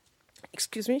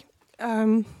 excuse me,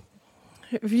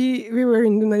 we were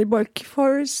in the Nalibolki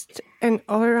forest and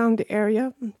all around the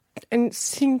area, and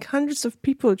seeing hundreds of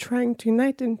people trying to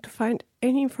unite and to find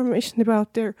any information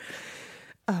about their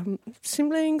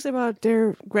siblings, about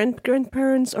their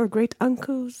grandparents or great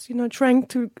uncles, trying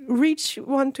to reach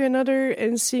one to another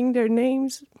and seeing their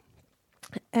names.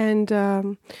 And,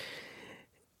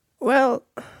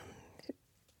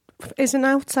 as an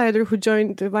outsider who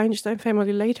joined the Weinstein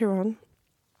family later on,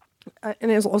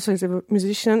 and also as a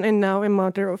musician and now a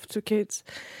mother of 2 kids,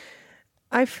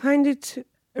 I find it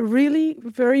really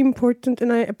very important,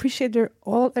 and I appreciate their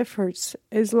all efforts.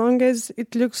 As long as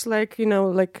it looks like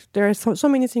there are so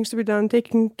many things to be done,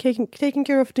 taking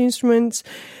care of the instruments,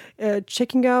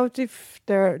 checking out if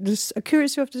there the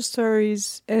accuracy of the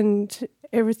stories and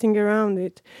everything around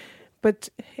it. But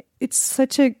it's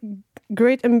such a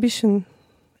great ambition,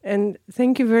 and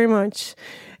thank you very much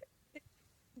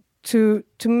to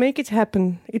make it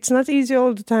happen. It's not easy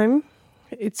all the time.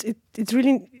 It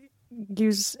really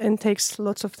gives and takes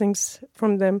lots of things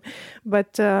from them,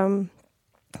 but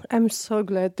I'm so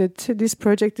glad that this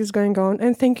project is going on,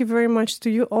 and thank you very much to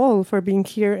you all for being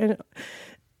here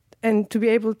and to be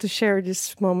able to share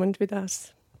this moment with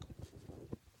us.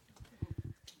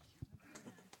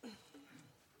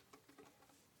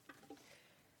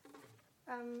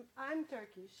 I'm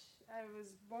Turkish. I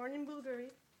was born in Bulgaria,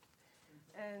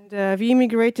 and we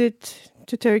immigrated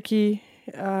to Turkey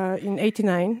in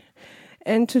 '89.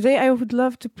 And today I would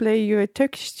love to play you a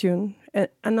Turkish tune, an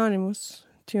anonymous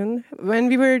tune. When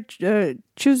we were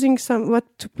choosing what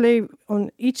to play on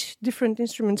each different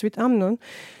instruments with Amnon,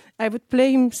 I would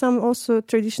play him some also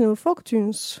traditional folk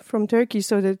tunes from Turkey,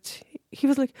 so that he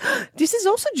was like, "This is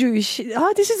also Jewish.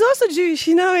 This is also Jewish."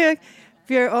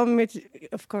 We are all met,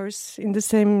 of course, in the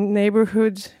same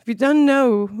neighborhood. We don't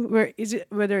know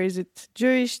whether is it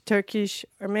Jewish, Turkish,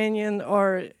 Armenian,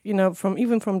 or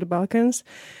even from the Balkans.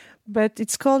 But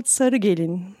it's called Sarı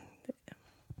Gelin.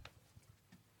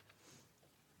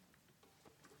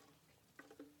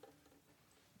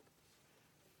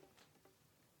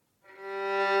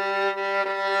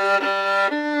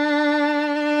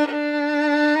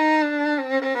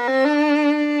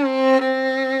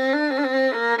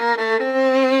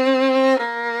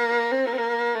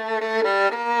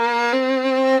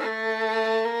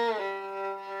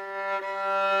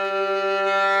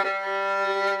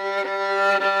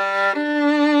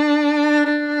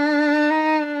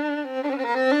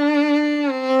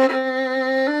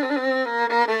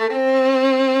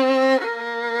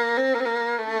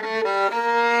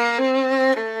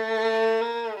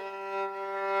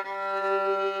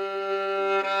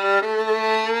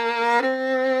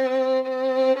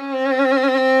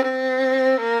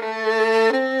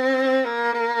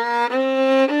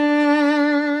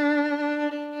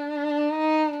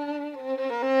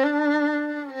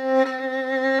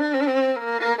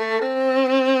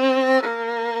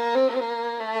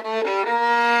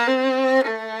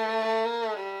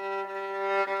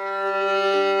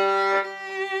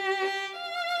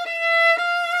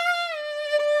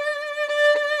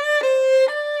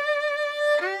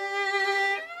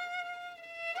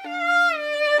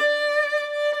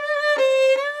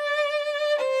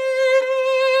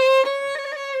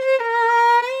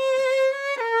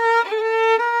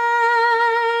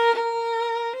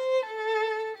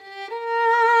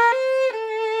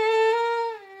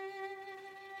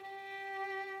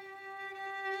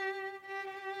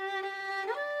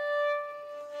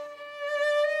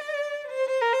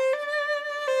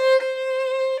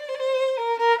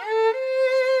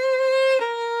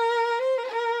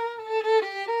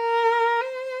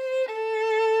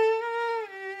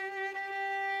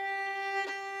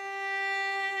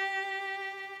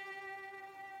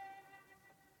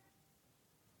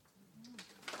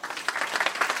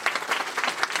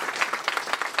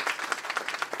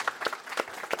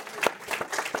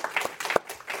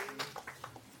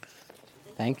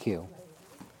 Thank you.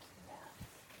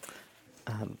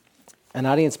 An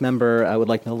audience member would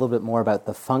like to know a little bit more about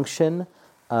the function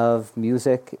of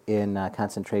music in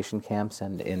concentration camps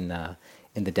and in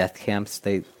the death camps.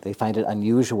 They find it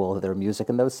unusual that there are music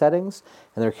in those settings,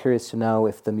 and they're curious to know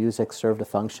if the music served a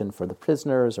function for the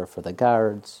prisoners or for the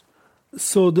guards.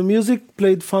 So the music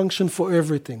played function for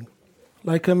everything.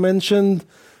 Like I mentioned,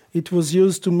 it was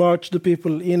used to march the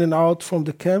people in and out from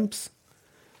the camps.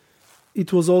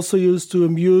 It was also used to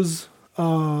amuse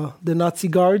the Nazi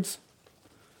guards.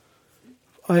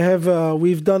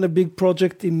 We've done a big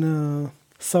project in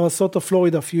Sarasota,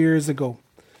 Florida, a few years ago.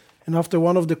 And after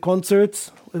one of the concerts,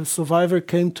 a survivor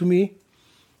came to me,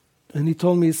 and he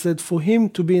told me, he said, for him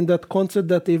to be in that concert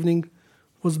that evening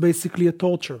was basically a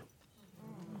torture.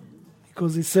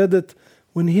 Because he said that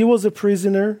when he was a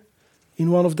prisoner in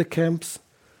one of the camps,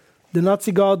 the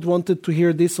Nazi guard wanted to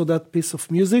hear this or that piece of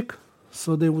music,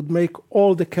 so they would make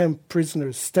all the camp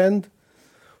prisoners stand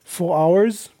for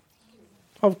hours.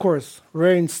 Of course,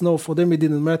 rain, snow, for them it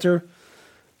didn't matter.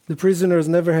 The prisoners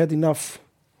never had enough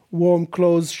warm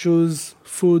clothes, shoes,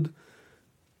 food,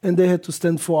 and they had to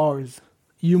stand for hours.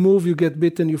 You move, you get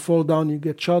bitten, you fall down, you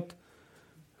get shot.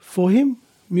 For him,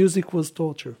 music was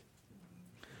torture.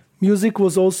 Music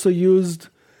was also used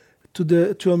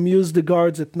to amuse the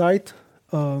guards at night.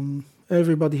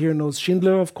 Everybody here knows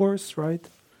Schindler, of course, right?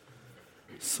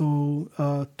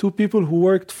 So 2 people who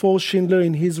worked for Schindler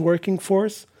in his working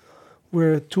force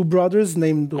were 2 brothers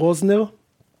named Rosner.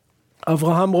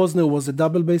 Avraham Rosner was a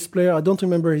double bass player. I don't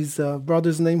remember his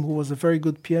brother's name, who was a very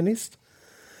good pianist.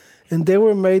 And they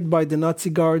were made by the Nazi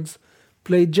guards,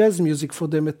 play jazz music for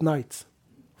them at night.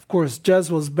 Of course, jazz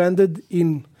was banned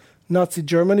in Nazi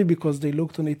Germany because they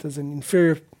looked on it as an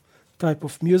inferior type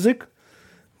of music.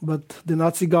 But the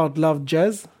Nazi guard loved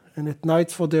jazz, and at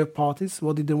night for their parties,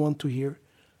 what did they want to hear?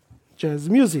 Jazz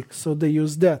music, so they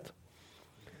used that.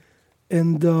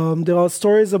 And there are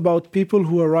stories about people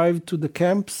who arrived to the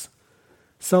camps,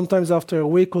 sometimes after a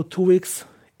week or 2 weeks,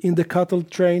 in the cattle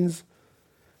trains,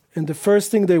 and the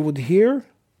first thing they would hear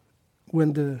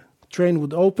when the train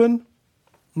would open,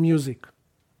 music.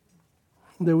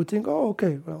 They would think, oh,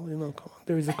 okay, well, come on,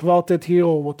 there is a quartet here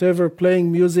or whatever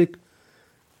playing music.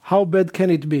 How bad can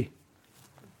it be?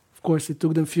 Of course, it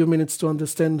took them a few minutes to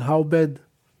understand how bad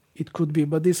it could be.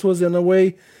 But this was, in a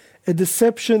way, a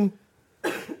deception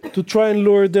to try and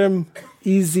lure them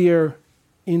easier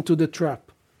into the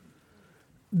trap.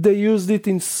 They used it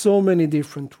in so many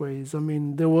different ways. I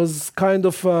mean, there was kind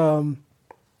of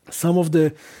some of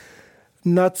the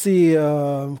Nazi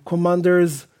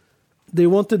commanders, they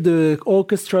wanted the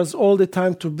orchestras all the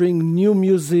time to bring new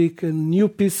music and new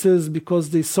pieces because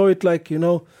they saw it like,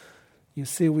 you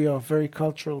see, we are very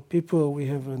cultural people. We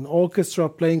have an orchestra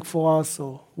playing for us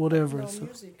or whatever. No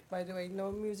music, by the way,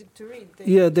 no music to read.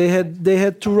 They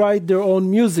had to write their own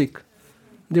music.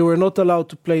 They were not allowed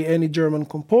to play any German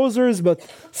composers, but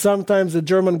sometimes the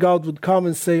German guard would come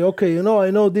and say, okay, I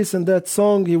know this and that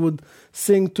song. He would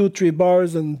sing 2-3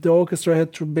 bars, and the orchestra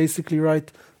had to basically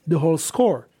write the whole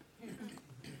score.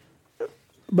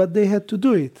 But they had to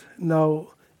do it. Now,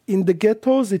 in the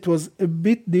ghettos, it was a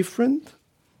bit different.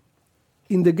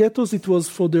 In the ghettos, it was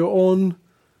for their own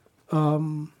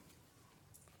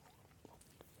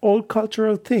all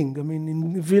cultural thing. I mean,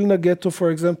 in Vilna ghetto,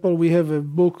 for example, we have a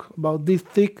book about this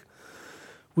thick,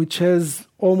 which has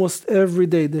almost every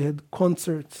day they had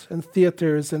concerts and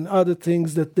theaters and other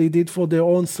things that they did for their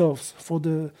own selves, for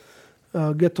the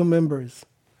ghetto members.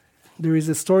 There is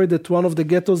a story that one of the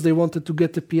ghettos, they wanted to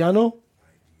get a piano.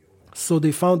 So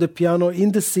they found a piano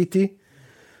in the city,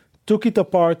 took it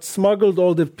apart, smuggled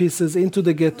all the pieces into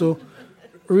the ghetto,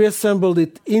 reassembled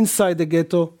it inside the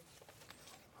ghetto.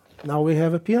 Now we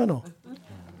have a piano.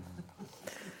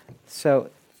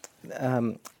 So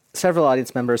several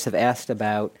audience members have asked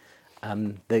about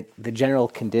the general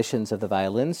conditions of the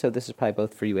violin. So this is probably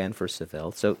both for you and for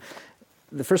Seville. So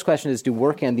the first question is, do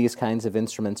working on these kinds of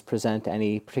instruments present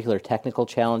any particular technical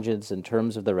challenges in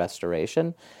terms of the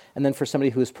restoration? And then for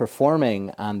somebody who's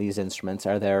performing on these instruments,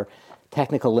 are there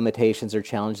technical limitations or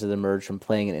challenges that emerge from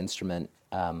playing an instrument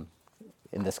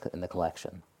in the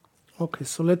collection? Okay,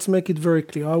 so let's make it very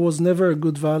clear. I was never a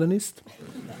good violinist.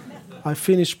 I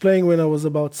finished playing when I was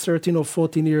about 13 or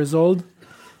 14 years old.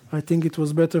 I think it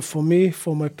was better for me,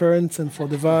 for my parents, and for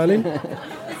the violin.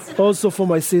 Also for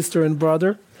my sister and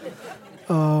brother.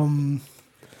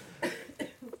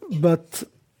 But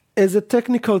as a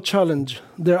technical challenge,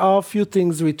 there are a few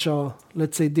things which are,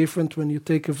 let's say, different when you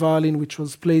take a violin which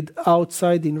was played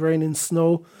outside in rain and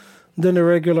snow than a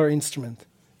regular instrument.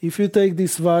 If you take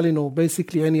this violin or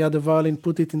basically any other violin,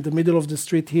 put it in the middle of the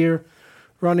street here,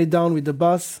 run it down with the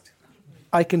bus,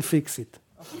 I can fix it.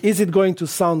 Is it going to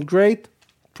sound great?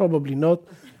 Probably not.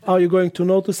 Are you going to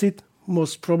notice it?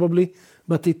 Most probably,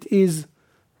 but it is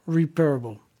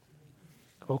repairable.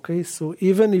 Okay, so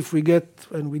even if we get,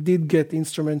 and we did get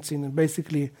instruments in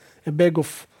basically a bag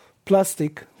of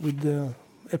plastic with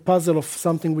a puzzle of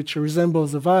something which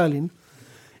resembles a violin,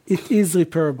 it is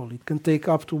repairable. It can take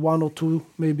up to 1 or 2,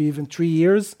 maybe even 3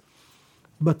 years,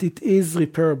 but it is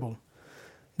repairable.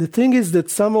 The thing is that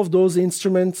some of those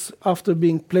instruments, after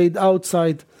being played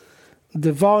outside,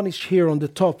 the varnish here on the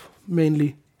top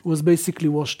mainly was basically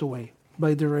washed away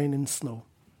by the rain and snow.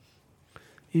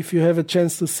 If you have a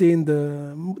chance to see in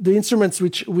the instruments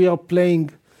which we are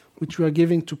playing, which we are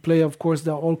giving to play, of course,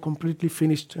 they are all completely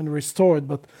finished and restored.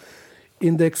 But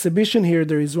in the exhibition here,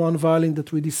 there is one violin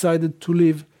that we decided to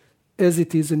leave as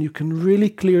it is, and you can really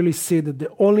clearly see that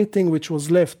the only thing which was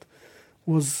left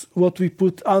was what we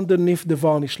put underneath the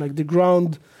varnish, like the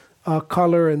ground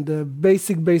color and the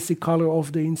basic color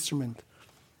of the instrument.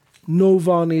 No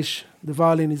varnish. The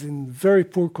violin is in very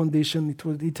poor condition.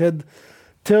 It had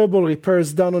terrible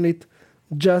repairs done on it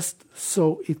just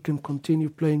so it can continue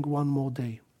playing one more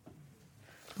day.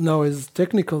 Now, as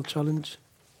technical challenge,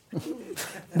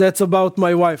 that's about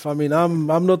my wife. I mean, I'm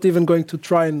not even going to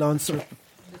try and answer.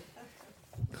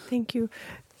 Thank you.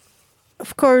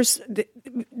 Of course,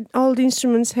 all the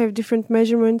instruments have different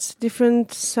measurements,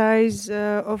 different size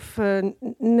of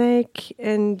neck,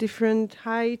 and different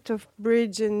height of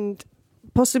bridge, and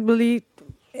possibly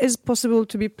is possible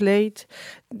to be played.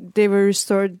 They were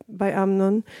restored by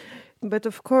Amnon. But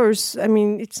of course, I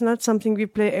mean, it's not something we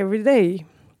play every day.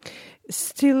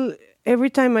 Still, every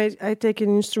time I take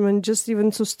an instrument, just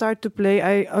even to start to play,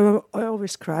 I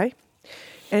always cry.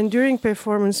 And during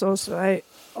performance also,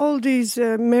 all these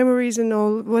memories and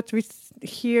all what we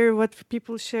hear, what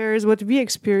people share, what we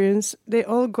experience, they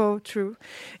all go through.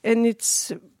 And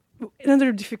it's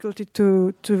another difficulty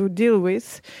to deal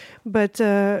with. But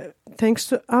thanks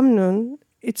to Amnon,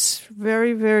 it's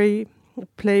very, very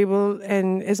playable,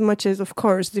 and as much as, of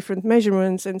course, different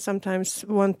measurements, and sometimes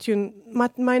one tune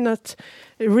might not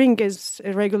ring as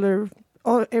a regular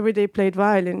or everyday played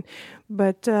violin,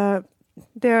 but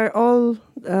they are all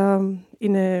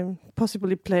in a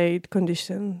possibly played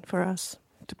condition for us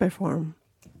to perform.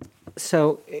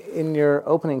 So in your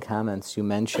opening comments, you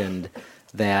mentioned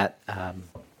that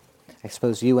I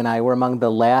suppose you and I were among the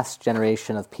last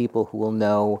generation of people who will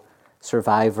know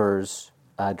survivors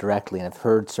directly and have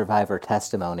heard survivor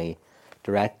testimony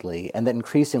directly, and that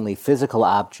increasingly physical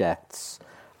objects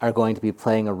are going to be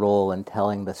playing a role in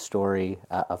telling the story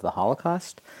of the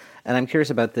Holocaust. And I'm curious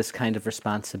about this kind of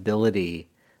responsibility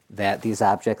that these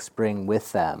objects bring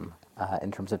with them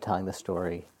in terms of telling the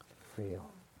story for you.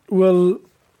 Well,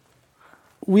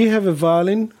 we have a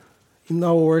violin in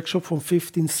our workshop from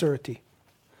 1530,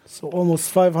 so almost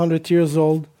 500 years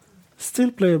old, still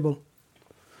playable.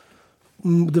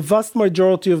 The vast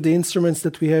majority of the instruments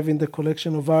that we have in the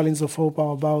collection of Violins of Hope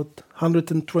are about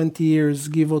 120 years,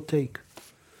 give or take.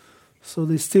 So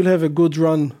they still have a good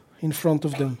run in front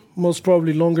of them, most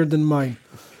probably longer than mine.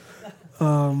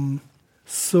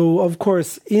 So, of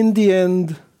course, in the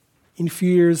end, in a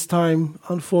few years' time,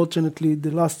 unfortunately,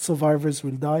 the last survivors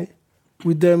will die.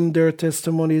 With them, their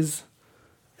testimonies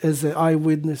as an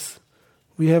eyewitness.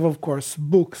 We have, of course,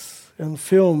 books and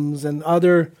films and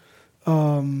other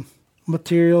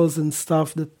materials and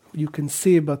stuff that you can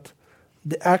see, but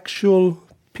the actual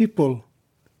people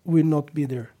will not be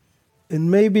there. And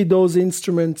maybe those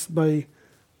instruments, by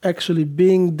actually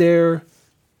being there,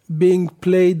 being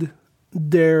played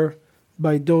there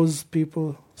by those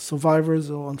people, survivors,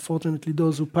 or unfortunately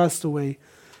those who passed away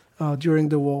during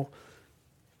the war,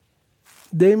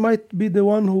 they might be the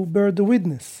one who bear the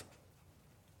witness.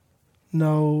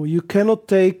 Now, you cannot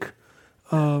take,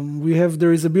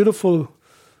 there is a beautiful,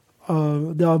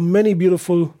 there are many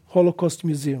beautiful Holocaust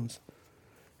museums.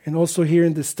 And also here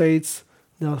in the States,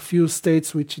 there are a few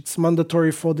states which it's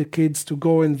mandatory for the kids to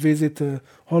go and visit a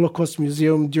Holocaust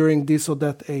museum during this or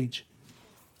that age.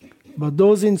 But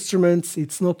those instruments,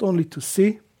 it's not only to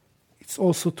see, it's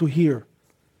also to hear.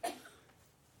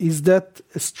 Is that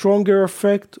a stronger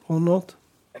effect or not?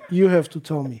 You have to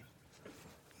tell me.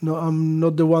 No, I'm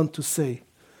not the one to say.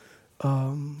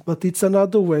 But it's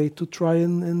another way to try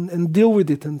and deal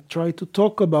with it and try to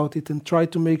talk about it and try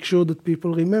to make sure that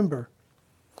people remember.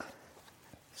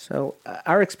 So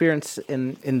our experience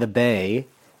in the Bay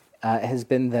has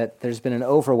been that there's been an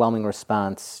overwhelming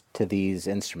response to these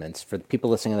instruments. For the people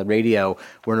listening on the radio,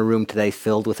 we're in a room today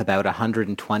filled with about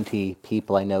 120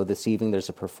 people. I know this evening there's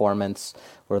a performance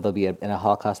where there'll be in a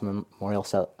Holocaust Memorial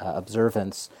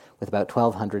observance with about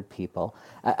 1,200 people.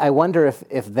 I wonder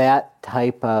if that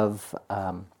type of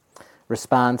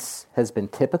response has been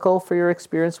typical for your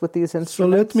experience with these instruments. So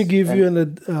let me give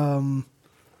you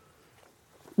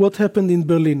what happened in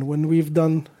Berlin when we've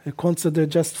done a concert there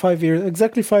just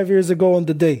exactly 5 years ago on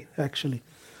the day, actually.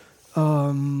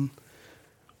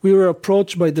 We were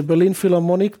approached by the Berlin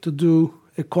Philharmonic to do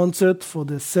a concert for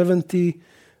the 70th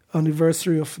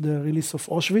anniversary of the release of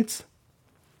Auschwitz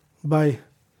by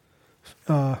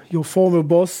your former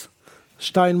boss,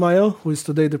 Steinmeier, who is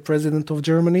today the president of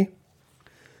Germany.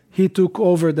 He took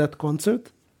over that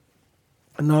concert.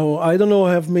 Now, I don't know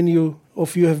how many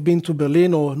of you have been to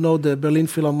Berlin or know the Berlin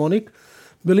Philharmonic.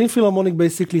 Berlin Philharmonic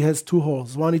basically has two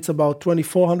halls. One, it's about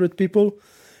 2,400 people,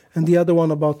 and the other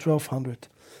one about 1,200.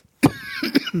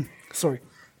 Sorry.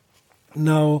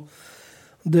 Now,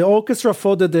 the orchestra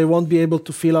thought that they won't be able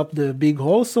to fill up the big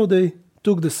hall, so they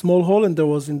took the small hall, and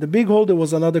in the big hall, there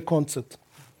was another concert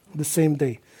the same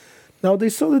day. Now they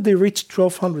saw that they reached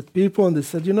 1,200 people, and they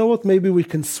said, you know what, maybe we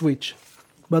can switch.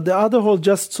 But the other hall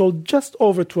just sold just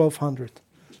over 1,200.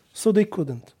 So they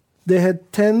couldn't. They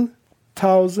had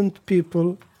 10,000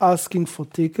 people asking for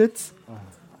tickets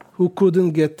who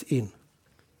couldn't get in.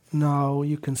 Now,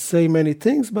 you can say many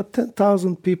things, but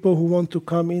 10,000 people who want to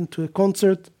come into a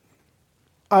concert,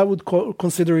 I would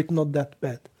consider it not that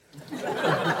bad.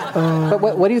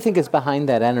 But what do you think is behind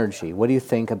that energy? What do you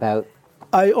think about...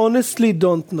 I honestly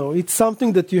don't know. It's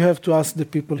something that you have to ask the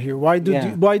people here. Why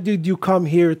did you come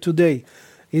here today?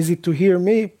 Is it to hear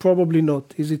me? Probably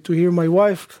not. Is it to hear my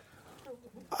wife?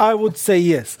 I would say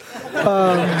yes.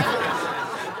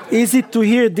 Is it to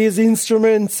hear these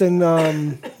instruments and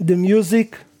the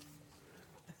music?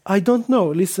 I don't know.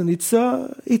 Listen,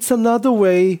 it's another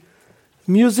way.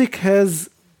 Music has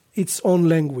its own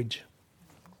language.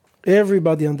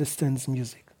 Everybody understands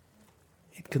music.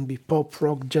 It can be pop,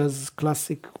 rock, jazz,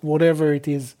 classic, whatever it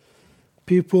is.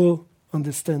 People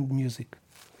understand music.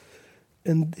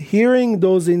 And hearing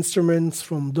those instruments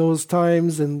from those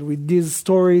times and with these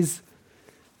stories,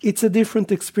 it's a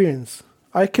different experience.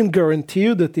 I can guarantee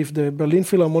you that if the Berlin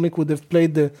Philharmonic would have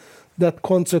played that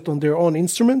concert on their own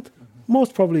instrument,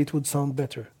 most probably it would sound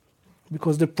better.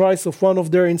 Because the price of one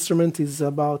of their instruments is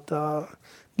about,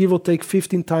 give or take,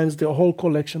 15 times the whole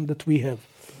collection that we have.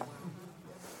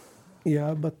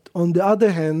 Yeah, but on the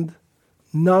other hand,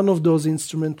 none of those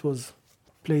instruments was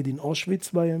played in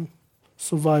Auschwitz by a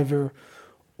survivor,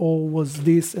 or was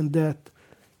this and that.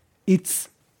 It's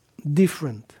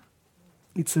different.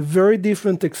 It's a very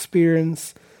different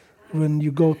experience when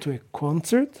you go to a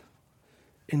concert,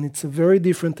 and it's a very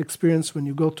different experience when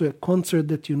you go to a concert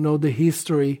that you know the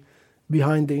history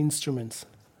behind the instruments.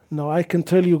 Now, I can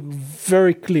tell you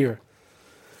very clear,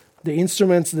 the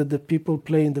instruments that the people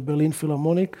play in the Berlin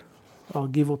Philharmonic are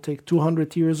give or take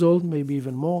 200 years old, maybe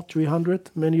even more, 300,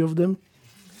 many of them.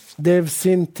 They've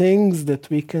seen things that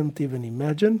we can't even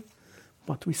imagine,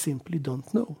 but we simply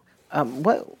don't know.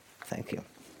 Thank you.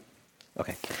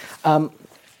 Okay.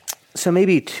 So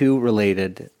maybe two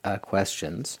related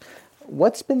questions.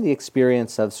 What's been the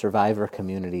experience of survivor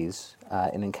communities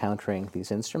in encountering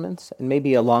these instruments? And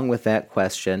maybe along with that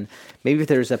question, maybe if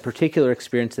there's a particular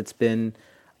experience that's been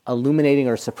illuminating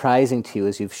or surprising to you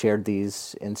as you've shared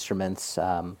these instruments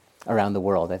around the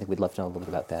world. I think we'd love to know a little bit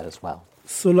about that as well.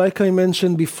 So like I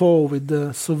mentioned before with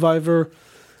the survivor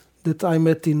that I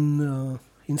met in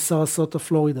Sarasota,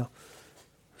 Florida.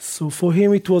 So for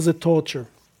him it was a torture.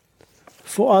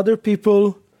 For other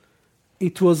people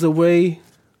it was a way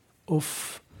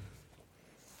of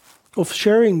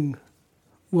sharing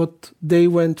what they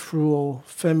went through or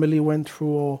family went through.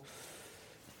 Or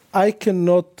I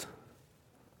cannot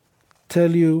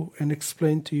tell you and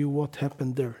explain to you what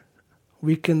happened there.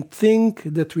 We can think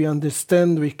that we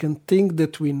understand, we can think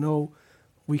that we know,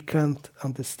 we can't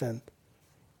understand.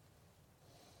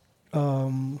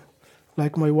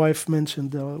 Like my wife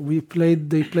mentioned,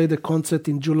 they played a concert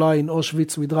in July in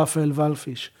Auschwitz with Raphael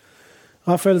Wallfisch.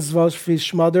 Raphael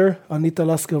Wallfisch's mother, Anita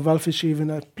Lasker-Wallfisch,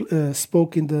 even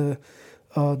spoke in the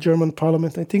German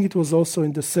parliament. I think it was also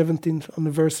in the 17th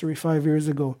anniversary 5 years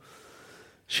ago.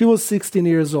 She was 16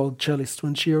 years old, cellist,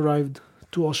 when she arrived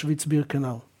to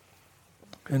Auschwitz-Birkenau.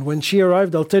 And when she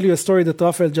arrived, I'll tell you a story that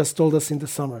Raphael just told us in the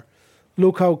summer.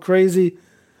 Look how crazy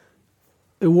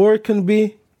a war can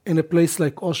be and a place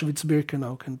like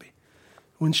Auschwitz-Birkenau can be.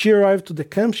 When she arrived to the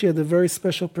camp, she had a very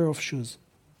special pair of shoes,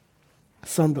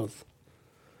 sandals.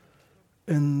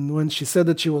 And when she said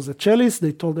that she was a cellist,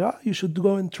 they told her, you should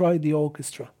go and try the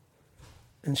orchestra.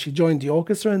 And she joined the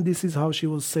orchestra, and this is how she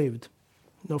was saved.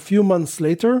 Now, a few months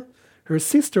later, her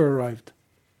sister arrived.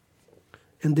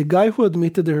 And the guy who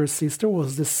admitted her sister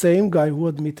was the same guy who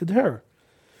admitted her.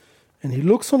 And he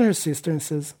looks on her sister and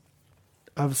says,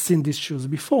 I've seen these shoes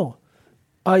before.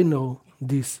 I know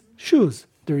these shoes.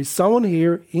 There is someone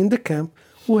here in the camp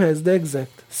who has the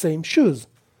exact same shoes.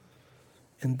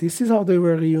 And this is how they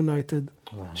were reunited.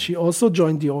 Wow. She also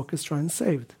joined the orchestra and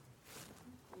saved.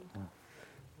 Wow.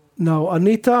 Now,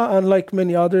 Anita, unlike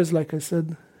many others, like I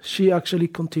said, she actually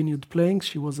continued playing.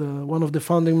 She was one of the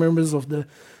founding members of the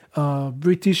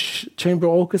British Chamber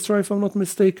Orchestra, if I'm not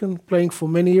mistaken, playing for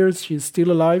many years. She's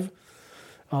still alive,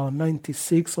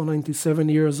 96 or 97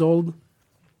 years old.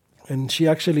 And she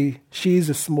is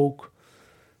a smoke.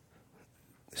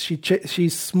 She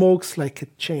smokes like a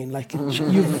chain,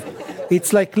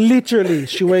 it's like literally,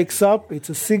 she wakes up, it's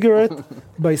a cigarette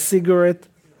by cigarette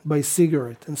by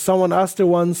cigarette. And someone asked her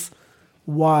once,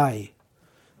 why?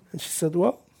 And she said,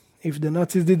 well, if the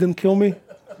Nazis didn't kill me,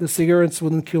 the cigarettes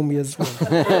wouldn't kill me as well.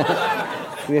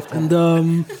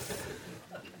 And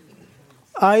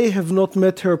I have not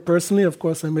met her personally. Of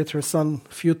course, I met her son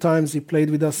a few times. He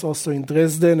played with us also in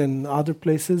Dresden and other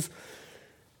places.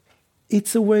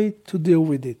 It's a way to deal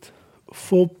with it.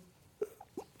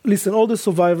 Listen, all the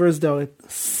survivors, they are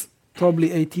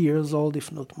probably 80 years old,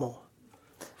 if not more.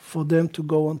 For them to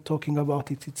go on talking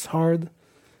about it, it's hard.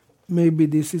 Maybe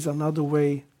this is another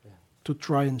way to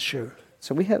try and share.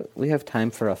 So we have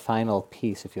time for a final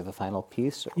piece, if you have a final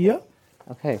piece. Yeah.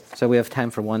 Okay, so we have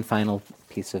time for one final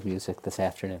piece of music this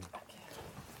afternoon.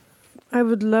 I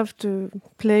would love to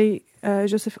play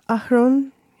Joseph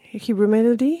Aharon, Hebrew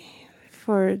Melody,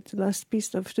 for the last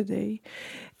piece of today.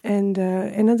 And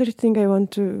another thing I want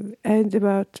to add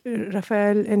about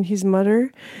Raphael and his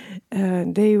mother,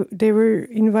 they were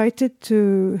invited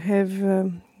to have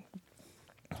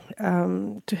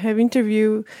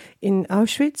interview in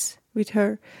Auschwitz with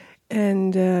her.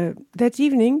 And that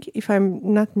evening, if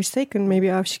I'm not mistaken, maybe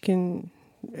Avshi can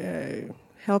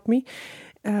help me,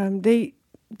 the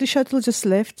shuttle just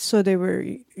left, so they were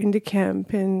in the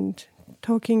camp and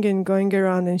talking and going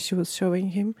around, and she was showing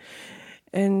him.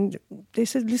 And they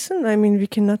said, listen, I mean, we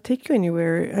cannot take you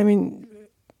anywhere. I mean,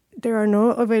 there are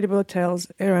no available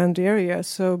hotels around the area.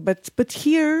 So, but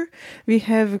here we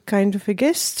have kind of a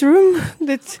guest room.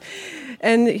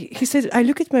 And he said, I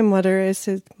look at my mother, I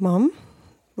said, Mom,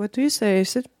 what do you say? I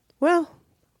said, well,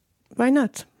 why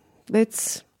not?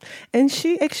 And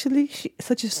she's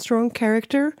such a strong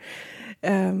character.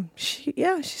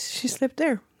 She slept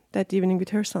there that evening with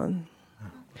her son.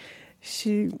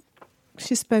 She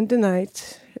spent the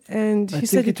night, and he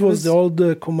said it was the old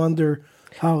commander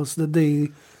house that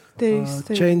they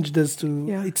changed as to.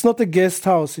 Yeah. It's not a guest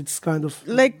house; it's kind of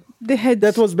like they had.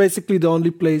 That was basically the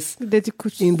only place that you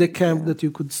could, in the camp that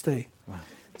you could stay. Wow.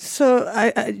 So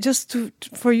I just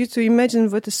for you to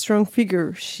imagine what a strong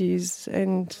figure she is,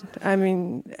 and I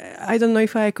mean, I don't know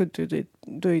if I could do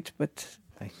it, but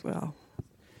well.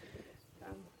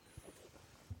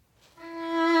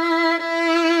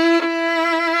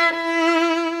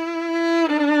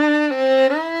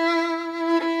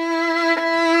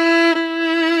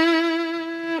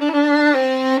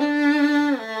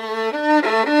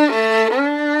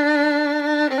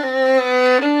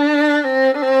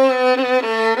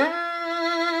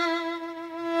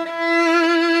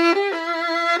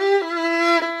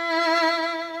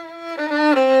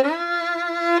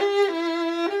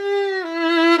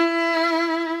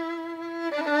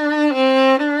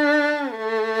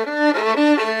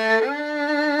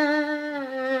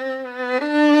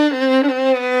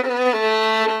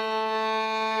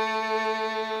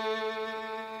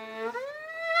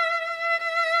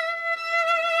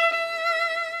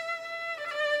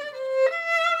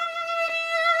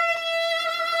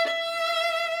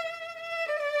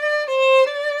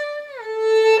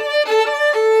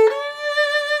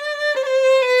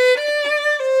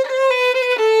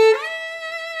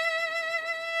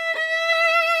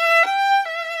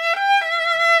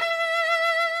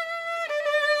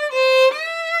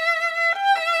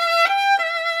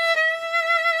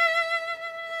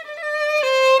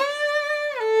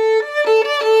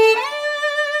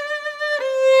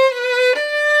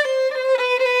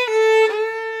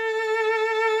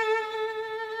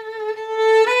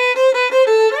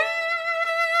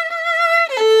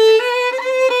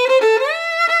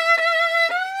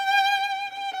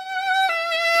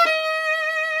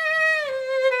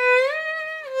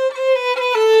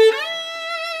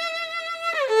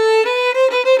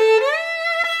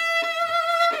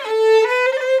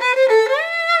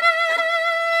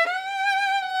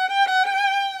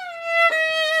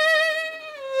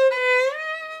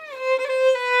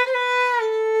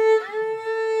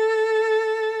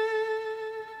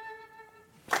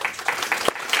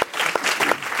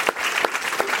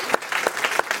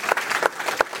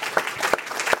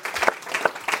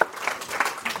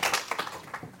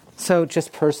 So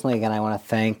just personally, again, I want to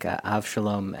thank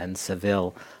Avshalom and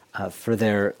Seville for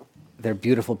their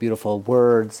beautiful, beautiful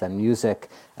words and music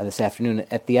this afternoon.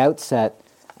 At the outset,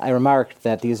 I remarked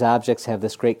that these objects have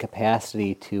this great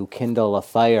capacity to kindle a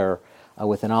fire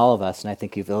within all of us, and I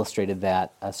think you've illustrated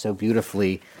that so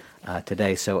beautifully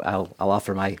today. So I'll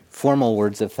offer my formal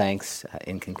words of thanks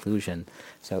in conclusion.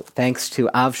 So thanks to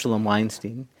Avshalom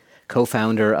Weinstein,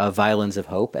 co-founder of Violins of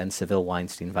Hope, and Seville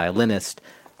Weinstein, violinist,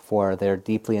 for their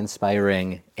deeply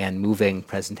inspiring and moving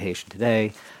presentation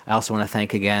today. I also want to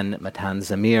thank again Matan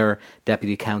Zamir,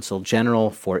 Deputy Consul General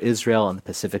for Israel and the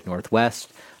Pacific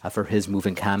Northwest, for his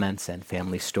moving comments and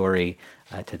family story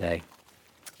today.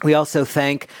 We also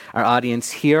thank our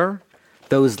audience here,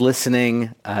 those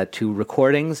listening to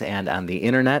recordings and on the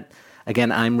internet.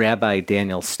 Again, I'm Rabbi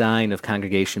Daniel Stein of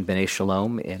Congregation B'nai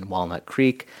Shalom in Walnut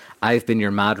Creek. I've been your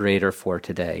moderator for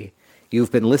today.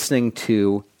 You've been listening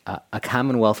to a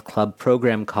Commonwealth Club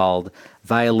program called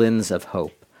Violins of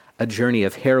Hope, a journey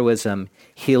of heroism,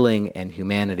 healing, and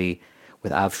humanity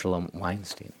with Avshalom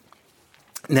Weinstein.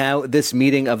 Now, this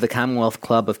meeting of the Commonwealth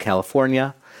Club of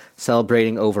California,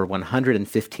 celebrating over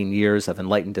 115 years of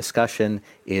enlightened discussion,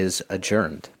 is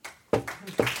adjourned. Thank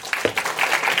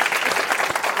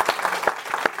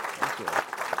you.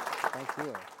 Thank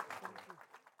you.